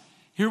guys.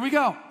 Here we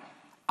go.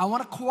 I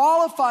want to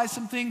qualify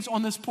some things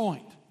on this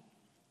point.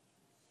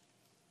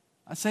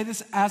 I say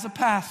this as a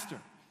pastor.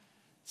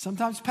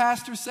 Sometimes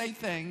pastors say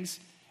things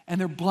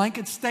and they're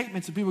blanket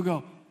statements and people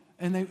go,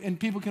 and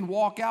people can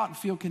walk out and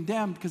feel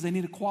condemned because they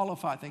need to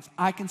qualify things.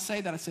 I can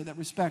say that. I say that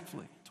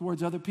respectfully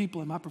towards other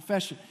people in my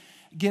profession.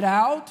 Get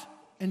out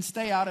and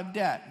stay out of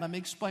debt. Let me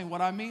explain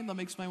what I mean. Let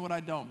me explain what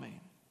I don't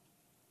mean.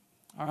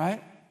 All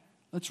right?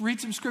 Let's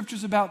read some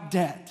scriptures about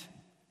debt.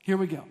 Here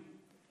we go.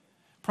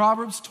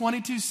 Proverbs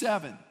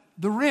 22:7.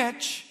 The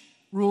rich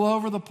rule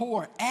over the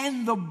poor,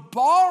 and the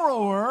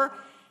borrower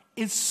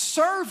is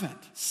servant,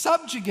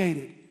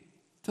 subjugated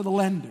to the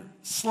lender.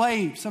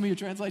 Slave. Some of your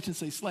translations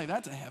say slave.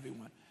 That's a heavy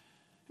one.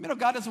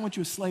 God doesn't want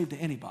you a slave to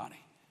anybody.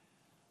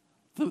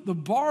 The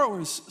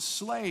borrower's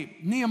slave.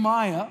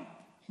 Nehemiah,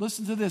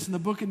 listen to this in the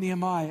book of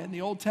Nehemiah, in the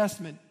Old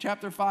Testament,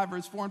 chapter 5,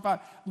 verse 4 and 5.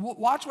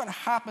 Watch what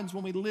happens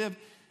when we live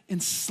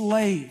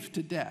enslaved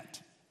to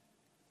debt.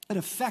 It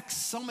affects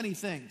so many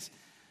things.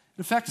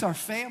 It affects our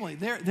family.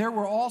 There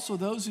were also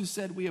those who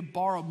said we have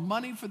borrowed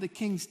money for the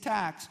king's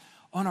tax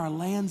on our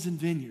lands and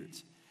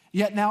vineyards.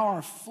 Yet now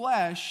our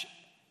flesh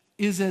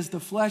is as the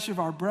flesh of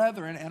our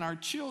brethren, and our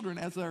children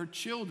as our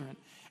children.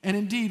 And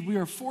indeed, we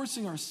are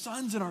forcing our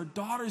sons and our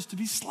daughters to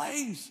be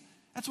slaves.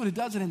 That's what it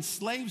does. It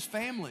enslaves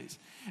families.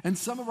 And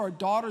some of our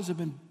daughters have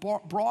been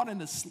brought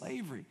into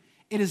slavery.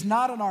 It is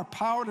not in our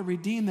power to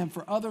redeem them,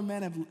 for other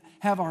men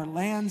have our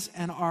lands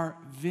and our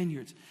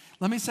vineyards.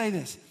 Let me say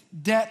this.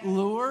 Debt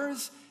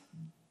lures,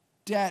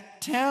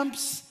 debt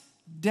tempts,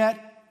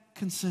 debt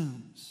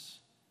consumes.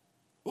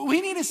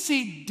 We need to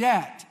see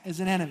debt as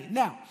an enemy.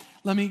 Now,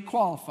 let me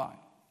qualify.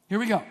 Here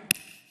we go.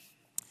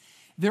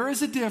 There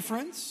is a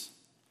difference.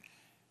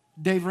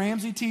 Dave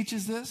Ramsey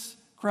teaches this.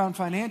 Crown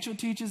Financial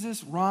teaches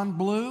this. Ron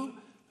Blue,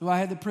 who I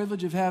had the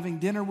privilege of having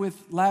dinner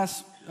with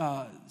last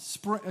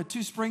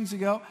 2 springs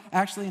ago,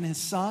 actually, and his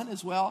son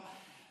as well.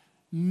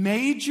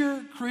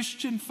 Major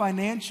Christian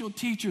financial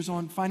teachers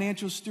on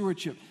financial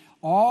stewardship.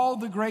 All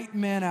the great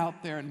men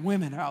out there and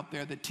women out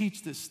there that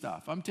teach this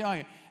stuff, I'm telling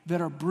you, that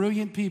are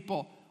brilliant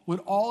people, would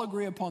all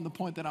agree upon the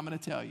point that I'm going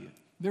to tell you.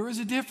 There is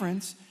a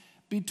difference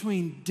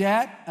between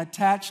debt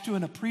attached to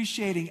an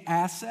appreciating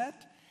asset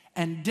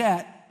and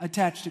debt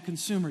attached to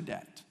consumer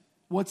debt.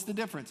 What's the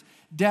difference?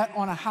 Debt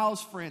on a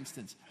house, for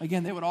instance.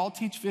 Again, they would all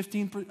teach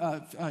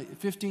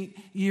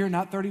 15-year,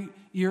 not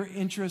 30-year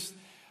interest.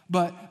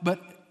 But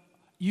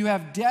you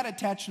have debt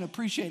attached to an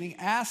appreciating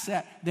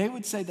asset. They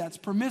would say that's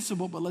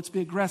permissible, but let's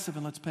be aggressive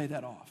and let's pay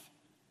that off.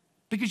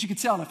 Because you can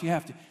sell it if you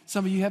have to.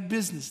 Some of you have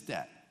business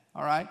debt,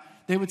 all right?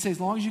 They would say as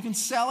long as you can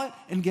sell it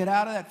and get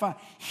out of that, fine.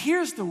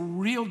 Here's the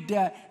real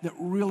debt that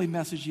really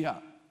messes you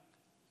up.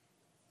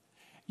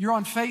 You're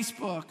on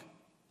Facebook.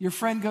 Your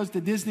friend goes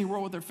to Disney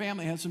World with their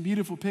family, has some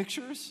beautiful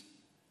pictures.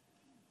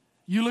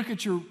 You look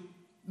at your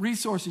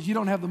resources. You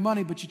don't have the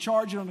money, but you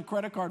charge it on a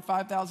credit card,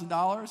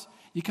 $5,000.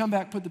 You come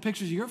back, put the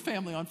pictures of your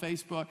family on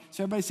Facebook,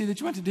 so everybody see that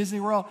you went to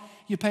Disney World.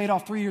 You pay it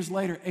off 3 years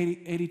later,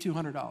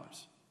 $8,200.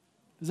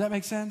 Does that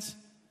make sense?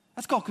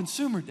 That's called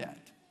consumer debt.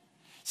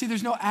 See,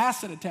 there's no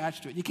asset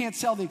attached to it. You can't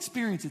sell the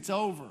experience. It's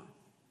over.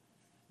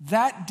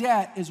 That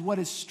debt is what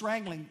is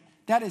strangling.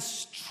 That is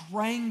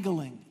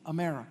strangling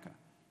America.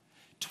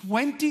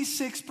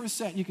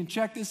 26%, you can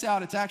check this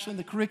out. It's actually in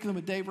the curriculum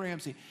of Dave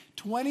Ramsey.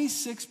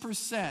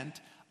 26%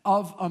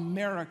 of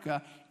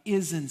America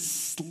is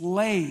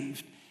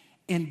enslaved.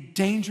 in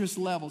dangerous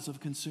levels of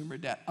consumer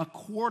debt. A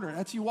quarter,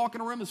 that's you walk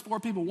in a room, there's 4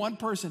 people, one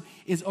person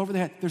is over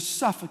their head. They're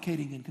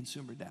suffocating in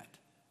consumer debt.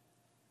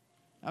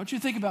 I want you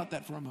to think about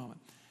that for a moment.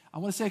 I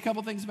want to say a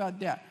couple things about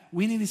debt.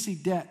 We need to see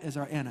debt as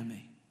our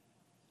enemy.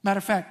 Matter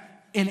of fact,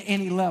 in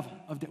any level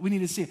of debt, we need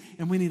to see it.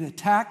 And we need to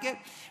attack it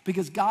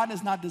because God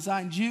has not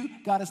designed you,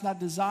 God has not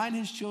designed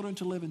his children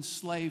to live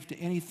enslaved to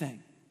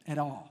anything at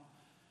all.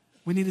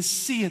 We need to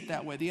see it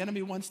that way. The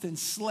enemy wants to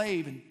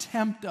enslave and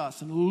tempt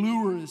us and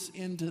lure us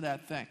into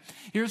that thing.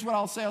 Here's what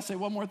I'll say. I'll say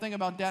one more thing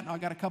about debt, and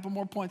I've got a couple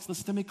more points.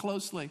 Listen to me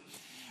closely.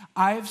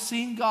 I have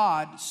seen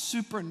God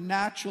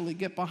supernaturally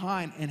get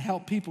behind and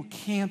help people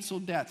cancel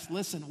debts.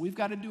 Listen, we've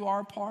got to do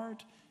our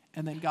part,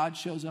 and then God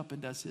shows up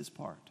and does his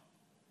part.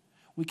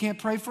 We can't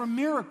pray for a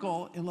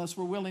miracle unless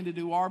we're willing to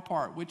do our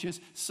part, which is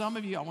some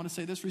of you, I want to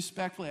say this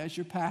respectfully as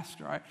your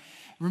pastor, all right?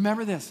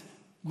 Remember this,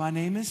 my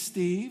name is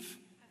Steve,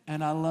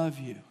 and I love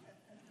you.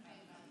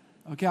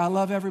 Okay, I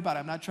love everybody.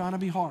 I'm not trying to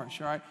be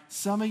harsh, all right?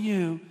 Some of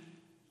you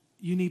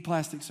need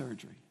plastic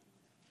surgery.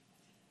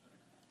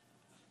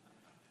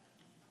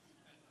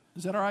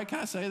 Is that all right? Can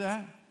I say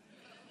that?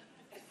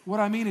 What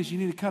I mean is you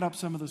need to cut up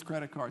some of those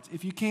credit cards.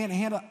 If you can't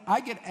handle, I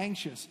get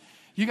anxious.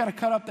 You got to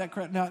cut up that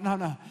credit.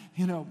 No.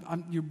 You know,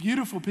 you're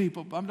beautiful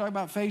people. I'm talking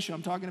about facial.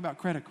 I'm talking about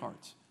credit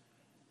cards.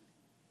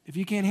 If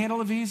you can't handle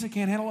a Visa,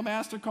 can't handle a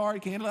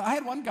MasterCard, can't handle it. I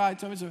had one guy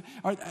tell me,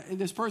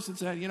 this person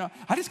said, you know,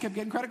 I just kept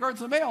getting credit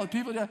cards in the mail. And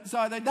people,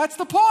 so that's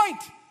the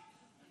point.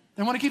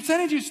 They want to keep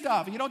sending you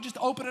stuff. And you don't just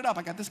open it up.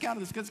 I got this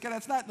kind of this.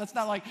 That's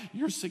not like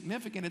you're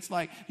significant. It's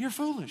like you're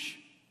foolish.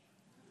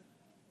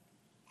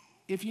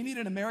 If you need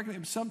an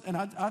American, and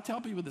I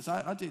tell people this,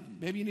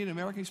 maybe you need an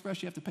American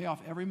Express you have to pay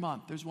off every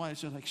month. There's one,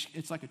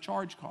 it's like a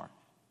charge card,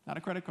 not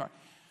a credit card.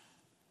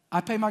 I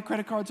pay my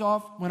credit cards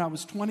off when I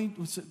was 20,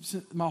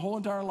 my whole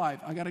entire life.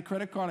 I got a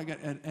credit card I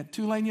got at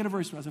Tulane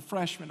University when I was a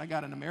freshman. I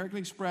got an American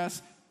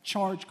Express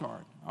charge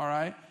card, all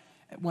right?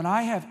 When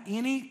I have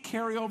any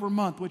carryover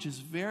month, which is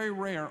very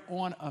rare,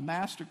 on a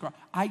MasterCard,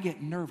 I get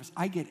nervous.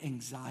 I get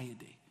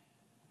anxiety.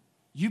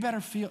 You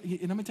better feel,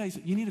 and let me tell you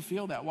something, you need to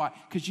feel that. Why?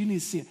 Because you need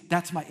to see it.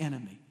 That's my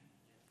enemy.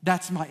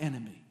 That's my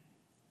enemy.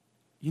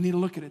 You need to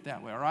look at it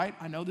that way, all right?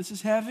 I know this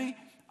is heavy.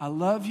 I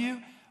love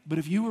you. But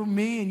if you were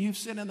me and you've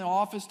sitting in the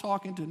office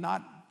talking to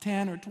not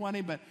 10 or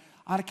 20, but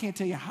I can't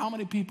tell you how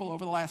many people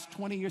over the last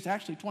 20 years,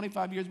 actually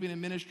 25 years being in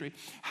ministry,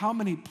 how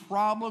many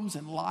problems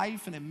in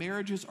life and in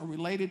marriages are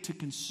related to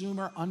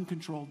consumer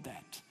uncontrolled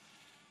debt.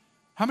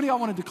 How many of y'all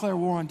want to declare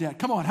war on debt?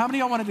 Come on, how many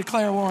of y'all want to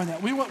declare war on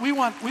that? We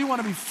want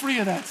to be free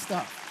of that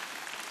stuff.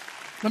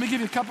 Let me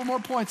give you a couple more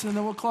points and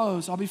then we'll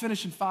close. I'll be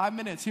finished in 5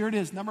 minutes. Here it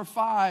is. Number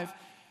 5,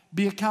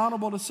 be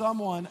accountable to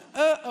someone.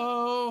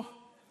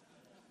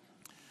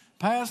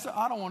 Pastor,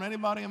 I don't want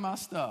anybody in my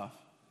stuff.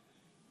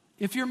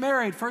 If you're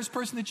married, first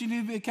person that you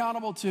need to be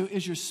accountable to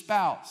is your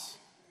spouse.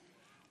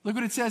 Look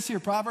what it says here,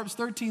 Proverbs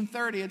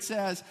 13:30. It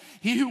says,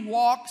 he who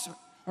walks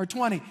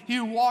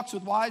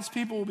with wise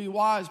people will be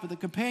wise, but the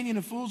companion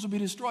of fools will be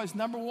destroyed.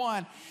 Number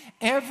 1,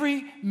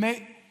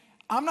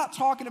 I'm not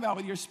talking about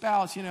with your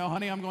spouse, you know,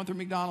 honey, I'm going through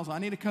McDonald's. I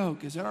need a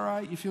Coke. Is that all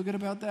right? You feel good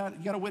about that?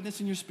 You got a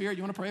witness in your spirit?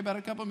 You want to pray about it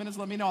a couple of minutes?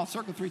 Let me know. I'll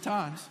circle 3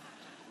 times.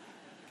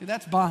 Okay,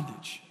 that's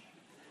bondage.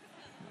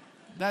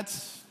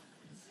 That's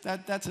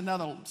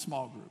another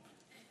small group.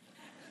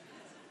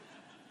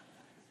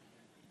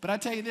 But I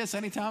tell you this,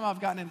 anytime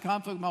I've gotten in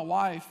conflict with my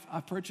wife,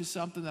 I've purchased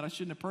something that I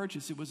shouldn't have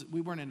purchased.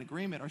 We weren't in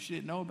agreement or she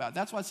didn't know about.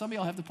 That's why some of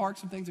y'all have to park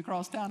some things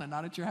across town and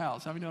not at your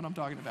house. How many know what I'm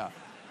talking about?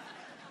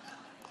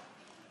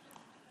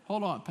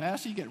 Hold on,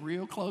 Pastor, you get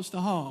real close to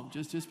home.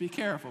 Just be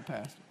careful,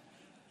 Pastor.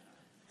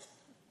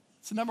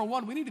 So number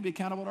 1, we need to be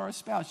accountable to our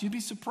spouse. You'd be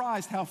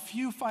surprised how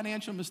few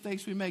financial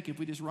mistakes we make if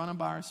we just run them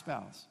by our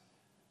spouse.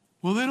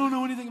 Well, they don't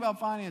know anything about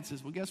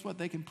finances. Well, guess what?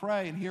 They can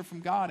pray and hear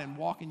from God and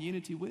walk in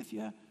unity with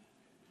you.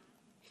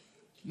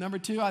 Number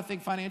 2, I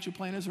think financial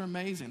planners are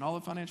amazing. All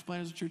the financial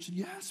planners in church said,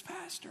 yes,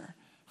 Pastor.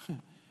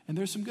 And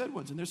there's some good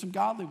ones and there's some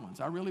godly ones.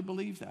 I really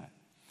believe that.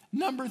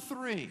 Number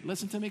 3,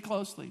 listen to me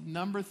closely.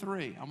 Number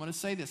 3, I'm going to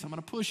say this. I'm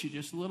going to push you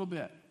just a little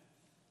bit.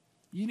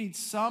 You need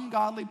some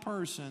godly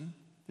person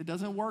that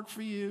doesn't work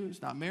for you,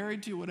 is not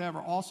married to you, whatever,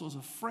 also as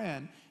a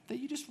friend that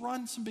you just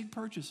run some big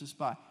purchases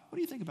by. What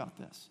do you think about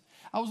this?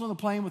 I was on the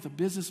plane with a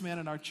businessman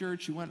in our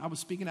church I was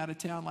speaking out of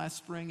town last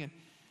spring, and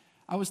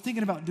I was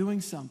thinking about doing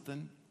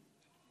something,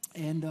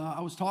 and I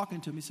was talking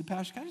to him. He said,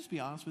 Pastor, can I just be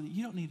honest with you?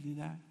 You don't need to do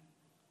that.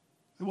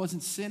 It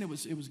wasn't sin. It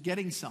was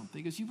getting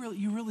something. He goes,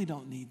 you really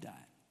don't need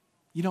that.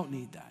 You don't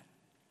need that.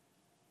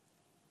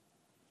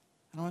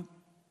 And I went,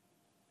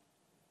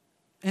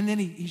 and then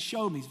he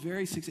showed me,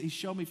 he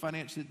showed me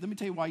financially. Let me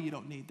tell you why you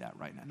don't need that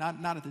right now.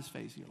 Not at this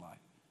phase of your life.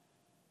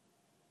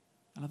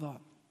 And I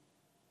thought,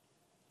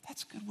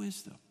 that's good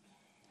wisdom.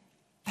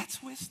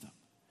 That's wisdom.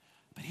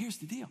 But here's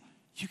the deal.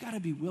 You got to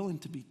be willing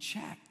to be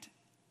checked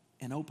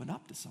and open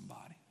up to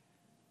somebody.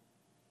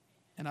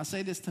 And I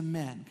say this to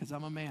men, because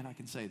I'm a man, I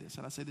can say this.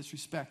 And I say this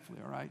respectfully,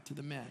 all right, to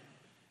the men.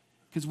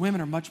 Because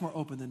women are much more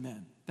open than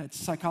men.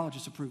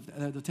 Psychologists approve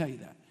that. They'll tell you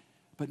that.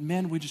 But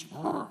men, we just,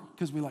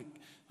 because we like,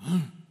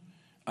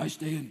 I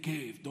stay in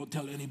cave. Don't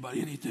tell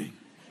anybody anything.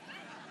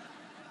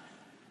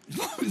 As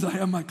long as I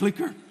have my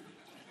clicker.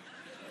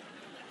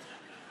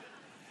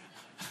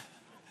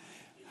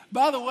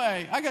 By the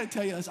way, I got to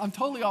tell you this. I'm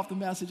totally off the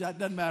message. It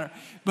doesn't matter.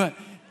 But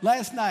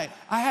last night,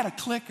 I had a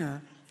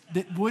clicker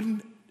that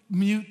wouldn't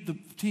mute the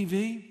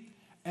TV.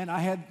 And I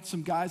had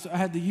some guys, I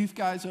had the youth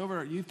guys over,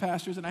 our youth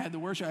pastors, and I had the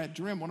worship. I had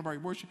Drim, one of our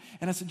worship.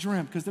 And I said,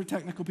 Drim, because they're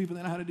technical people.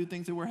 They know how to do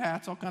things. They wear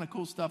hats, all kind of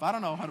cool stuff. I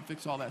don't know how to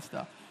fix all that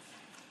stuff.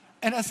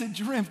 And I said,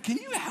 Drim, can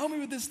you help me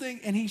with this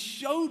thing? And he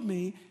showed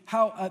me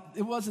how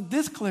it wasn't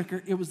this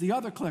clicker, it was the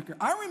other clicker.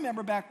 I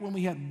remember back when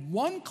we had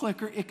one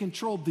clicker, it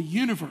controlled the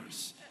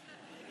universe.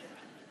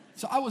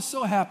 So I was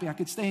so happy I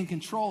could stay in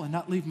control and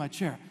not leave my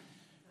chair.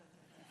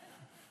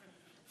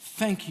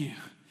 Thank you.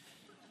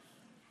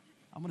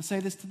 I'm going to say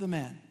this to the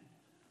men.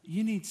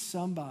 You need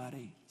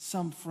somebody,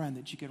 some friend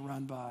that you can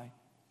run by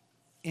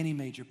any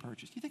major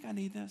purchase. Do you think I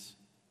need this?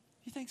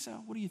 You think so?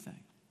 What do you think?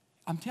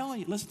 I'm telling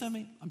you, listen to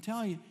me. I'm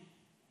telling you,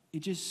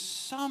 it's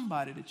just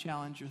somebody to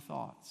challenge your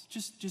thoughts.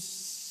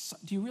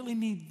 Do you really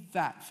need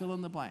that? Fill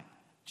in the blank.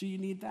 Do you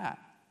need that?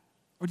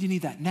 Or do you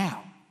need that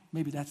now?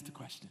 Maybe that's the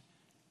question.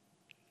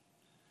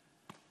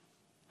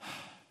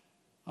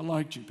 I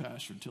liked you,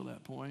 Pastor, until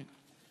that point.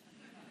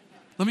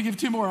 Let me give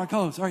 2 more. I'll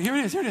close. All right, here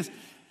it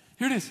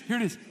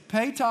is.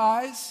 Pay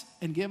tithes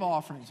and give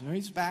offerings.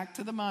 He's back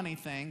to the money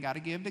thing. Got to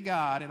give to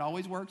God. It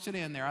always works it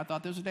in there. I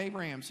thought this was Dave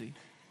Ramsey.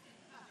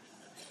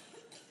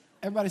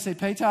 Everybody say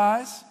pay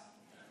tithes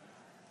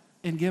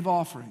and give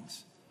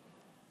offerings.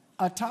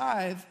 A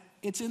tithe,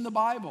 it's in the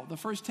Bible. The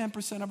first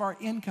 10% of our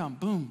income,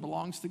 boom,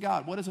 belongs to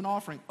God. What is an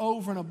offering?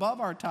 Over and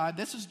above our tithe,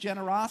 this is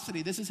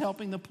generosity. This is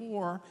helping the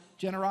poor,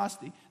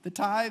 generosity. The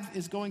tithe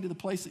is going to the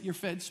place that you're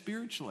fed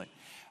spiritually.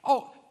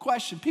 Oh,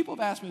 question. People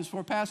have asked me this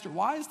before, Pastor,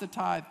 why is the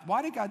tithe,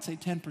 why did God say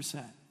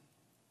 10%?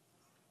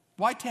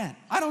 Why 10?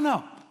 I don't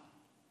know.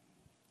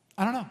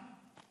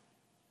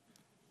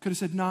 Could have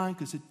said 9,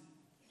 could have said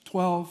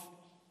 12.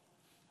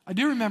 I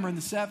do remember in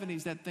the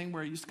 70s that thing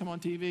where it used to come on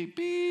TV,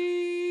 beep,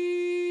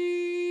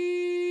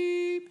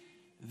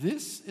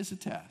 this is a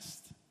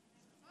test.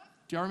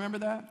 Do y'all remember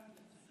that?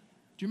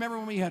 Do you remember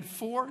when we had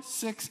 4,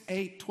 6,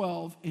 8,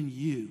 12, and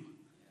you?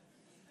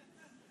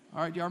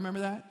 All right, do y'all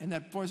remember that? And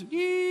that voice,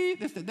 they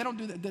don't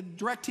do that. The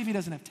DirecTV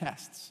doesn't have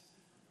tests.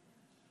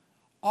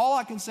 All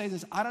I can say is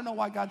this, I don't know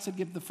why God said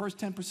give the first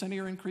 10% of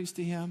your increase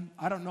to him.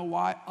 I don't know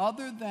why,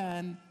 other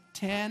than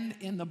 10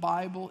 in the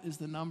Bible is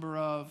the number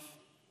of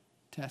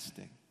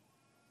testing.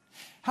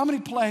 How many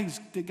plagues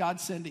did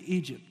God send to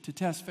Egypt to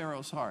test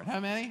Pharaoh's heart? How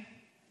many?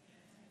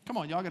 Come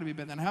on, y'all got to be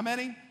better than that. How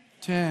many?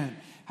 10.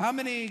 How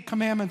many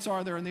commandments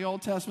are there in the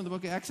Old Testament, the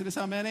book of Exodus?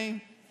 How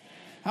many?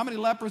 How many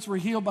lepers were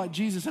healed by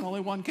Jesus and only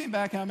one came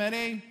back? How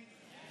many?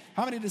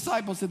 How many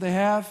disciples did they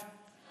have?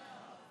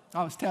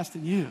 I was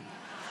testing you.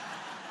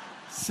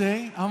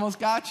 See, I almost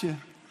got you.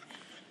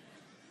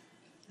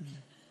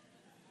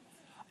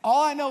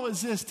 All I know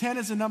is this, 10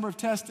 is the number of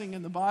testing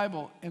in the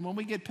Bible. And when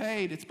we get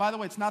paid, it's, by the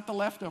way, it's not the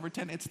leftover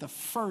 10, it's the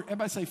first,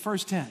 everybody say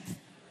first 10th.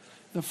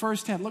 The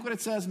first 10th. Look what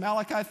it says,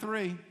 Malachi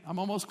 3. I'm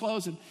almost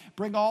closing.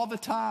 Bring all the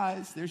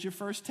tithes, there's your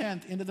first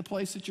 10th, into the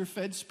place that you're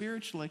fed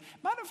spiritually.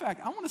 Matter of fact,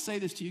 I want to say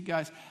this to you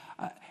guys.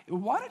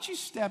 Why don't you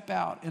step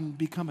out and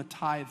become a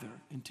tither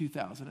in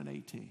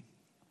 2018?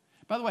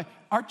 By the way,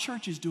 our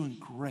church is doing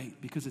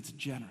great because it's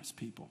generous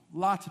people.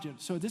 Lots of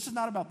generous. So this is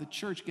not about the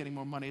church getting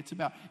more money. It's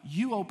about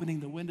you opening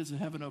the windows of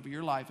heaven over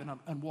your life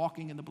and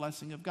walking in the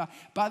blessing of God.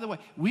 By the way,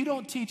 we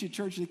don't teach at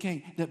Church of the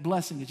King that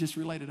blessing is just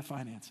related to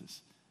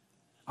finances.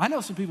 I know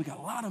some people got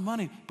a lot of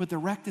money, but they're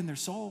wrecked in their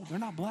soul. They're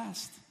not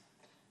blessed.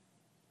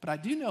 But I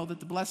do know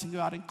that the blessing of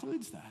God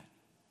includes that.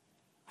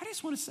 I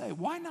just want to say,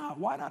 why not?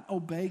 Why not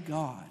obey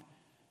God?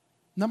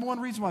 Number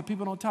one reason why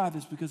people don't tithe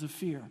is because of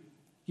fear.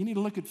 You need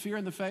to look at fear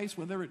in the face,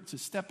 whether it's a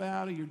step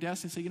out of your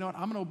destiny and say, you know what,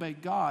 I'm going to obey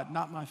God,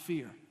 not my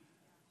fear.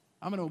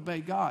 I'm going to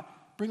obey God.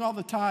 Bring all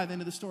the tithe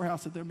into the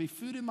storehouse that there be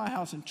food in my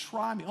house and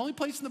try me. Only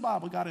place in the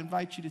Bible God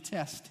invites you to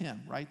test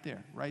him. Right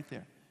there.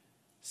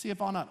 See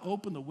if I'll not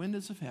open the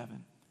windows of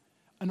heaven.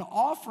 An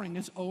offering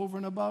is over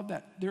and above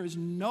that. There is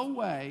no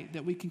way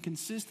that we can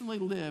consistently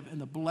live in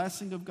the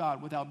blessing of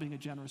God without being a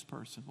generous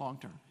person long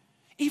term.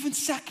 Even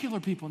secular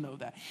people know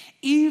that.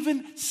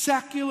 Even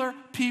secular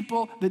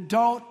people that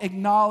don't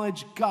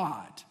acknowledge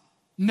God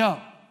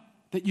know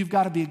that you've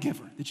got to be a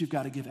giver, that you've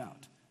got to give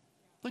out.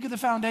 Look at the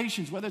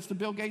foundations, whether it's the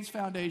Bill Gates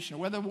Foundation or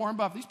whether Warren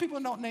Buffett. These people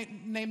don't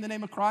name the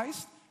name of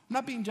Christ. I'm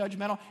not being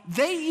judgmental.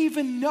 They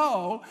even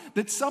know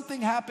that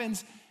something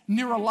happens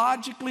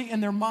neurologically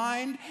in their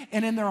mind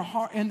and in their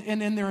heart and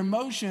in their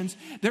emotions.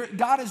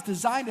 God has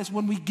designed us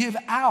when we give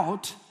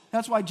out.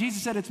 That's why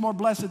Jesus said it's more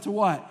blessed to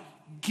what?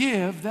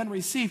 Give than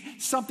receive.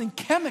 Something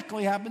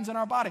chemically happens in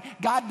our body.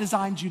 God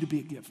designed you to be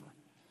a giver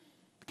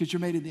because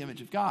you're made in the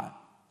image of God.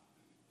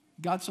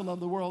 God so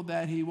loved the world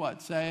that he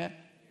what? Say it.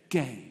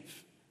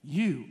 Gave.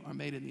 You are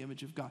made in the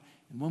image of God.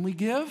 And when we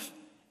give,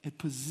 it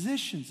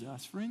positions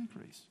us for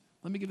increase.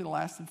 Let me give you the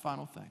last and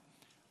final thing.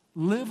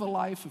 Live a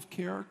life of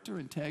character,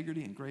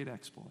 integrity, and great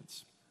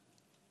exploits.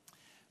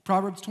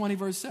 Proverbs 20,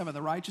 verse 7,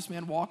 the righteous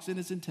man walks in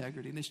his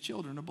integrity, and his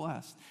children are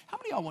blessed. How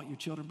many of y'all want your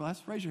children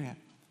blessed? Raise your hand.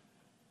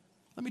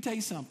 Let me tell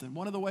you something.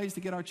 One of the ways to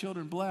get our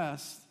children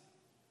blessed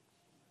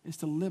is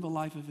to live a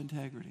life of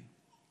integrity.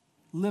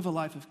 Live a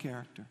life of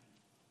character.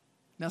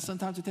 Now,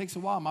 sometimes it takes a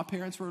while. My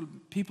parents were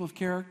people of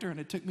character, and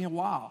it took me a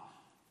while.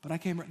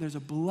 But there's a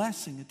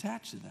blessing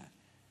attached to that.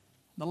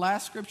 The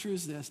last scripture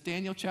is this,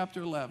 Daniel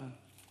chapter 11,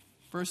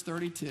 verse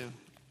 32.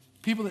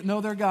 People that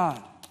know their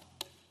God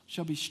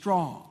shall be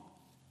strong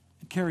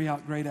and carry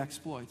out great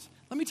exploits.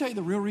 Let me tell you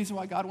the real reason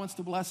why God wants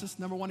to bless us.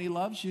 Number one, he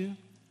loves you.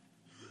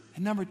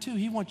 And number two,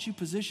 he wants you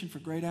positioned for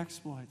great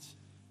exploits.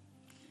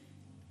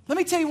 Let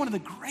me tell you one of the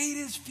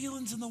greatest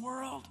feelings in the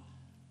world.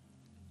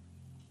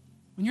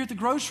 When you're at the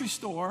grocery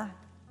store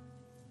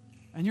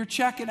and you're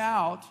checking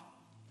out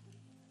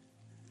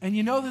and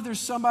you know that there's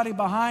somebody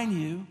behind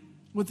you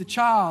with a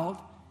child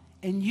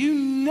and you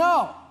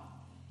know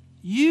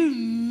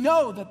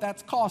that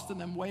that's costing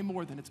them way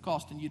more than it's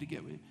costing you to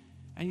get with you.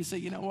 And you say,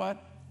 you know what?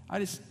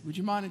 Would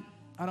you mind,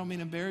 I don't mean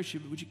to embarrass you,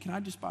 but can I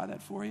just buy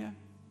that for you?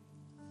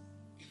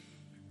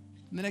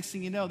 And the next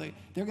thing you know, they're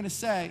going to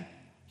say,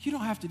 you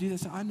don't have to do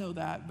this. I know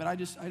that, but I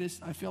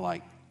feel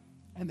like,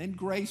 and then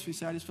grace, we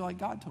say, I just feel like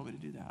God told me to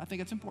do that. I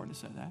think it's important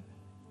to say that.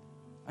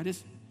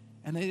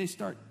 And they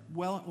start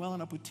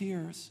welling up with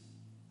tears.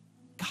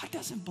 God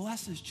doesn't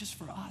bless us just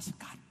for us.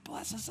 God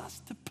blesses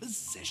us to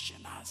position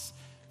us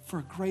for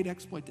a great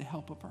exploit to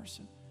help a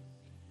person.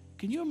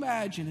 Can you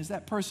imagine as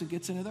that person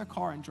gets into their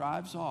car and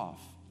drives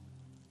off,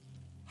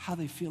 how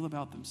they feel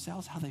about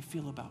themselves, how they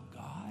feel about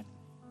God?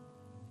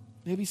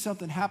 Maybe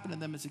something happened to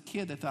them as a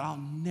kid that thought, I'll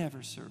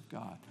never serve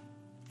God.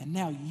 And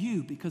now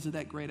you, because of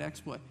that great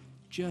exploit,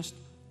 just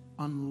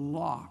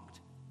unlocked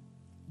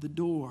the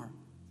door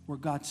where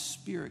God's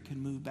Spirit can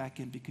move back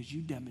in because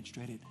you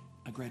demonstrated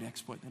a great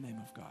exploit in the name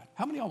of God.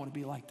 How many of y'all want to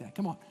be like that?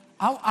 Come on.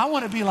 I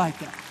want to be like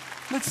that.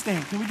 Let's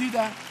stand. Can we do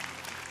that?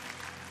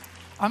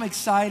 I'm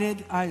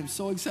excited. I am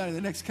so excited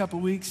the next couple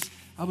weeks.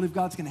 I believe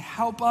God's going to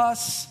help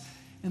us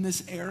in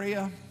this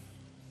area.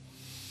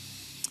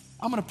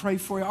 I'm going to pray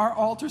for you. Our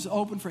altar's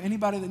open for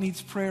anybody that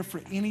needs prayer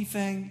for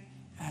anything.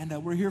 And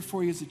we're here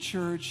for you as a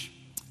church.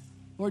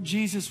 Lord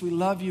Jesus, we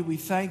love you. We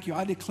thank you.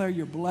 I declare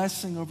your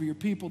blessing over your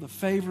people, the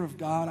favor of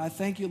God. I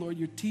thank you, Lord,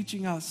 you're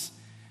teaching us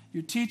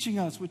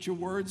what your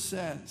word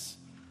says,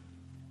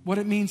 what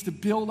it means to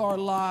build our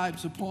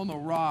lives upon the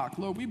rock.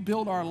 Lord, we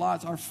build our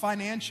lives, our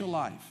financial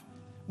life.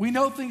 We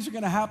know things are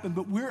going to happen,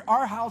 but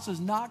our house is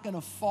not going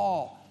to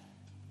fall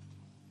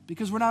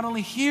because we're not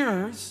only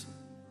hearers,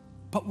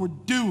 but we're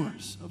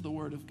doers of the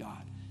word of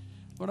God.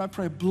 Lord, I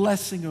pray a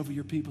blessing over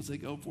your people as they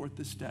go forth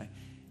this day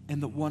in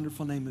the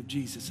wonderful name of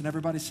Jesus. And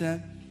everybody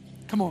said,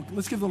 come on,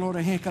 let's give the Lord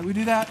a hand. Can we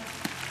do that?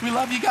 We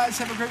love you guys.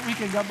 Have a great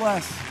weekend. God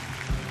bless.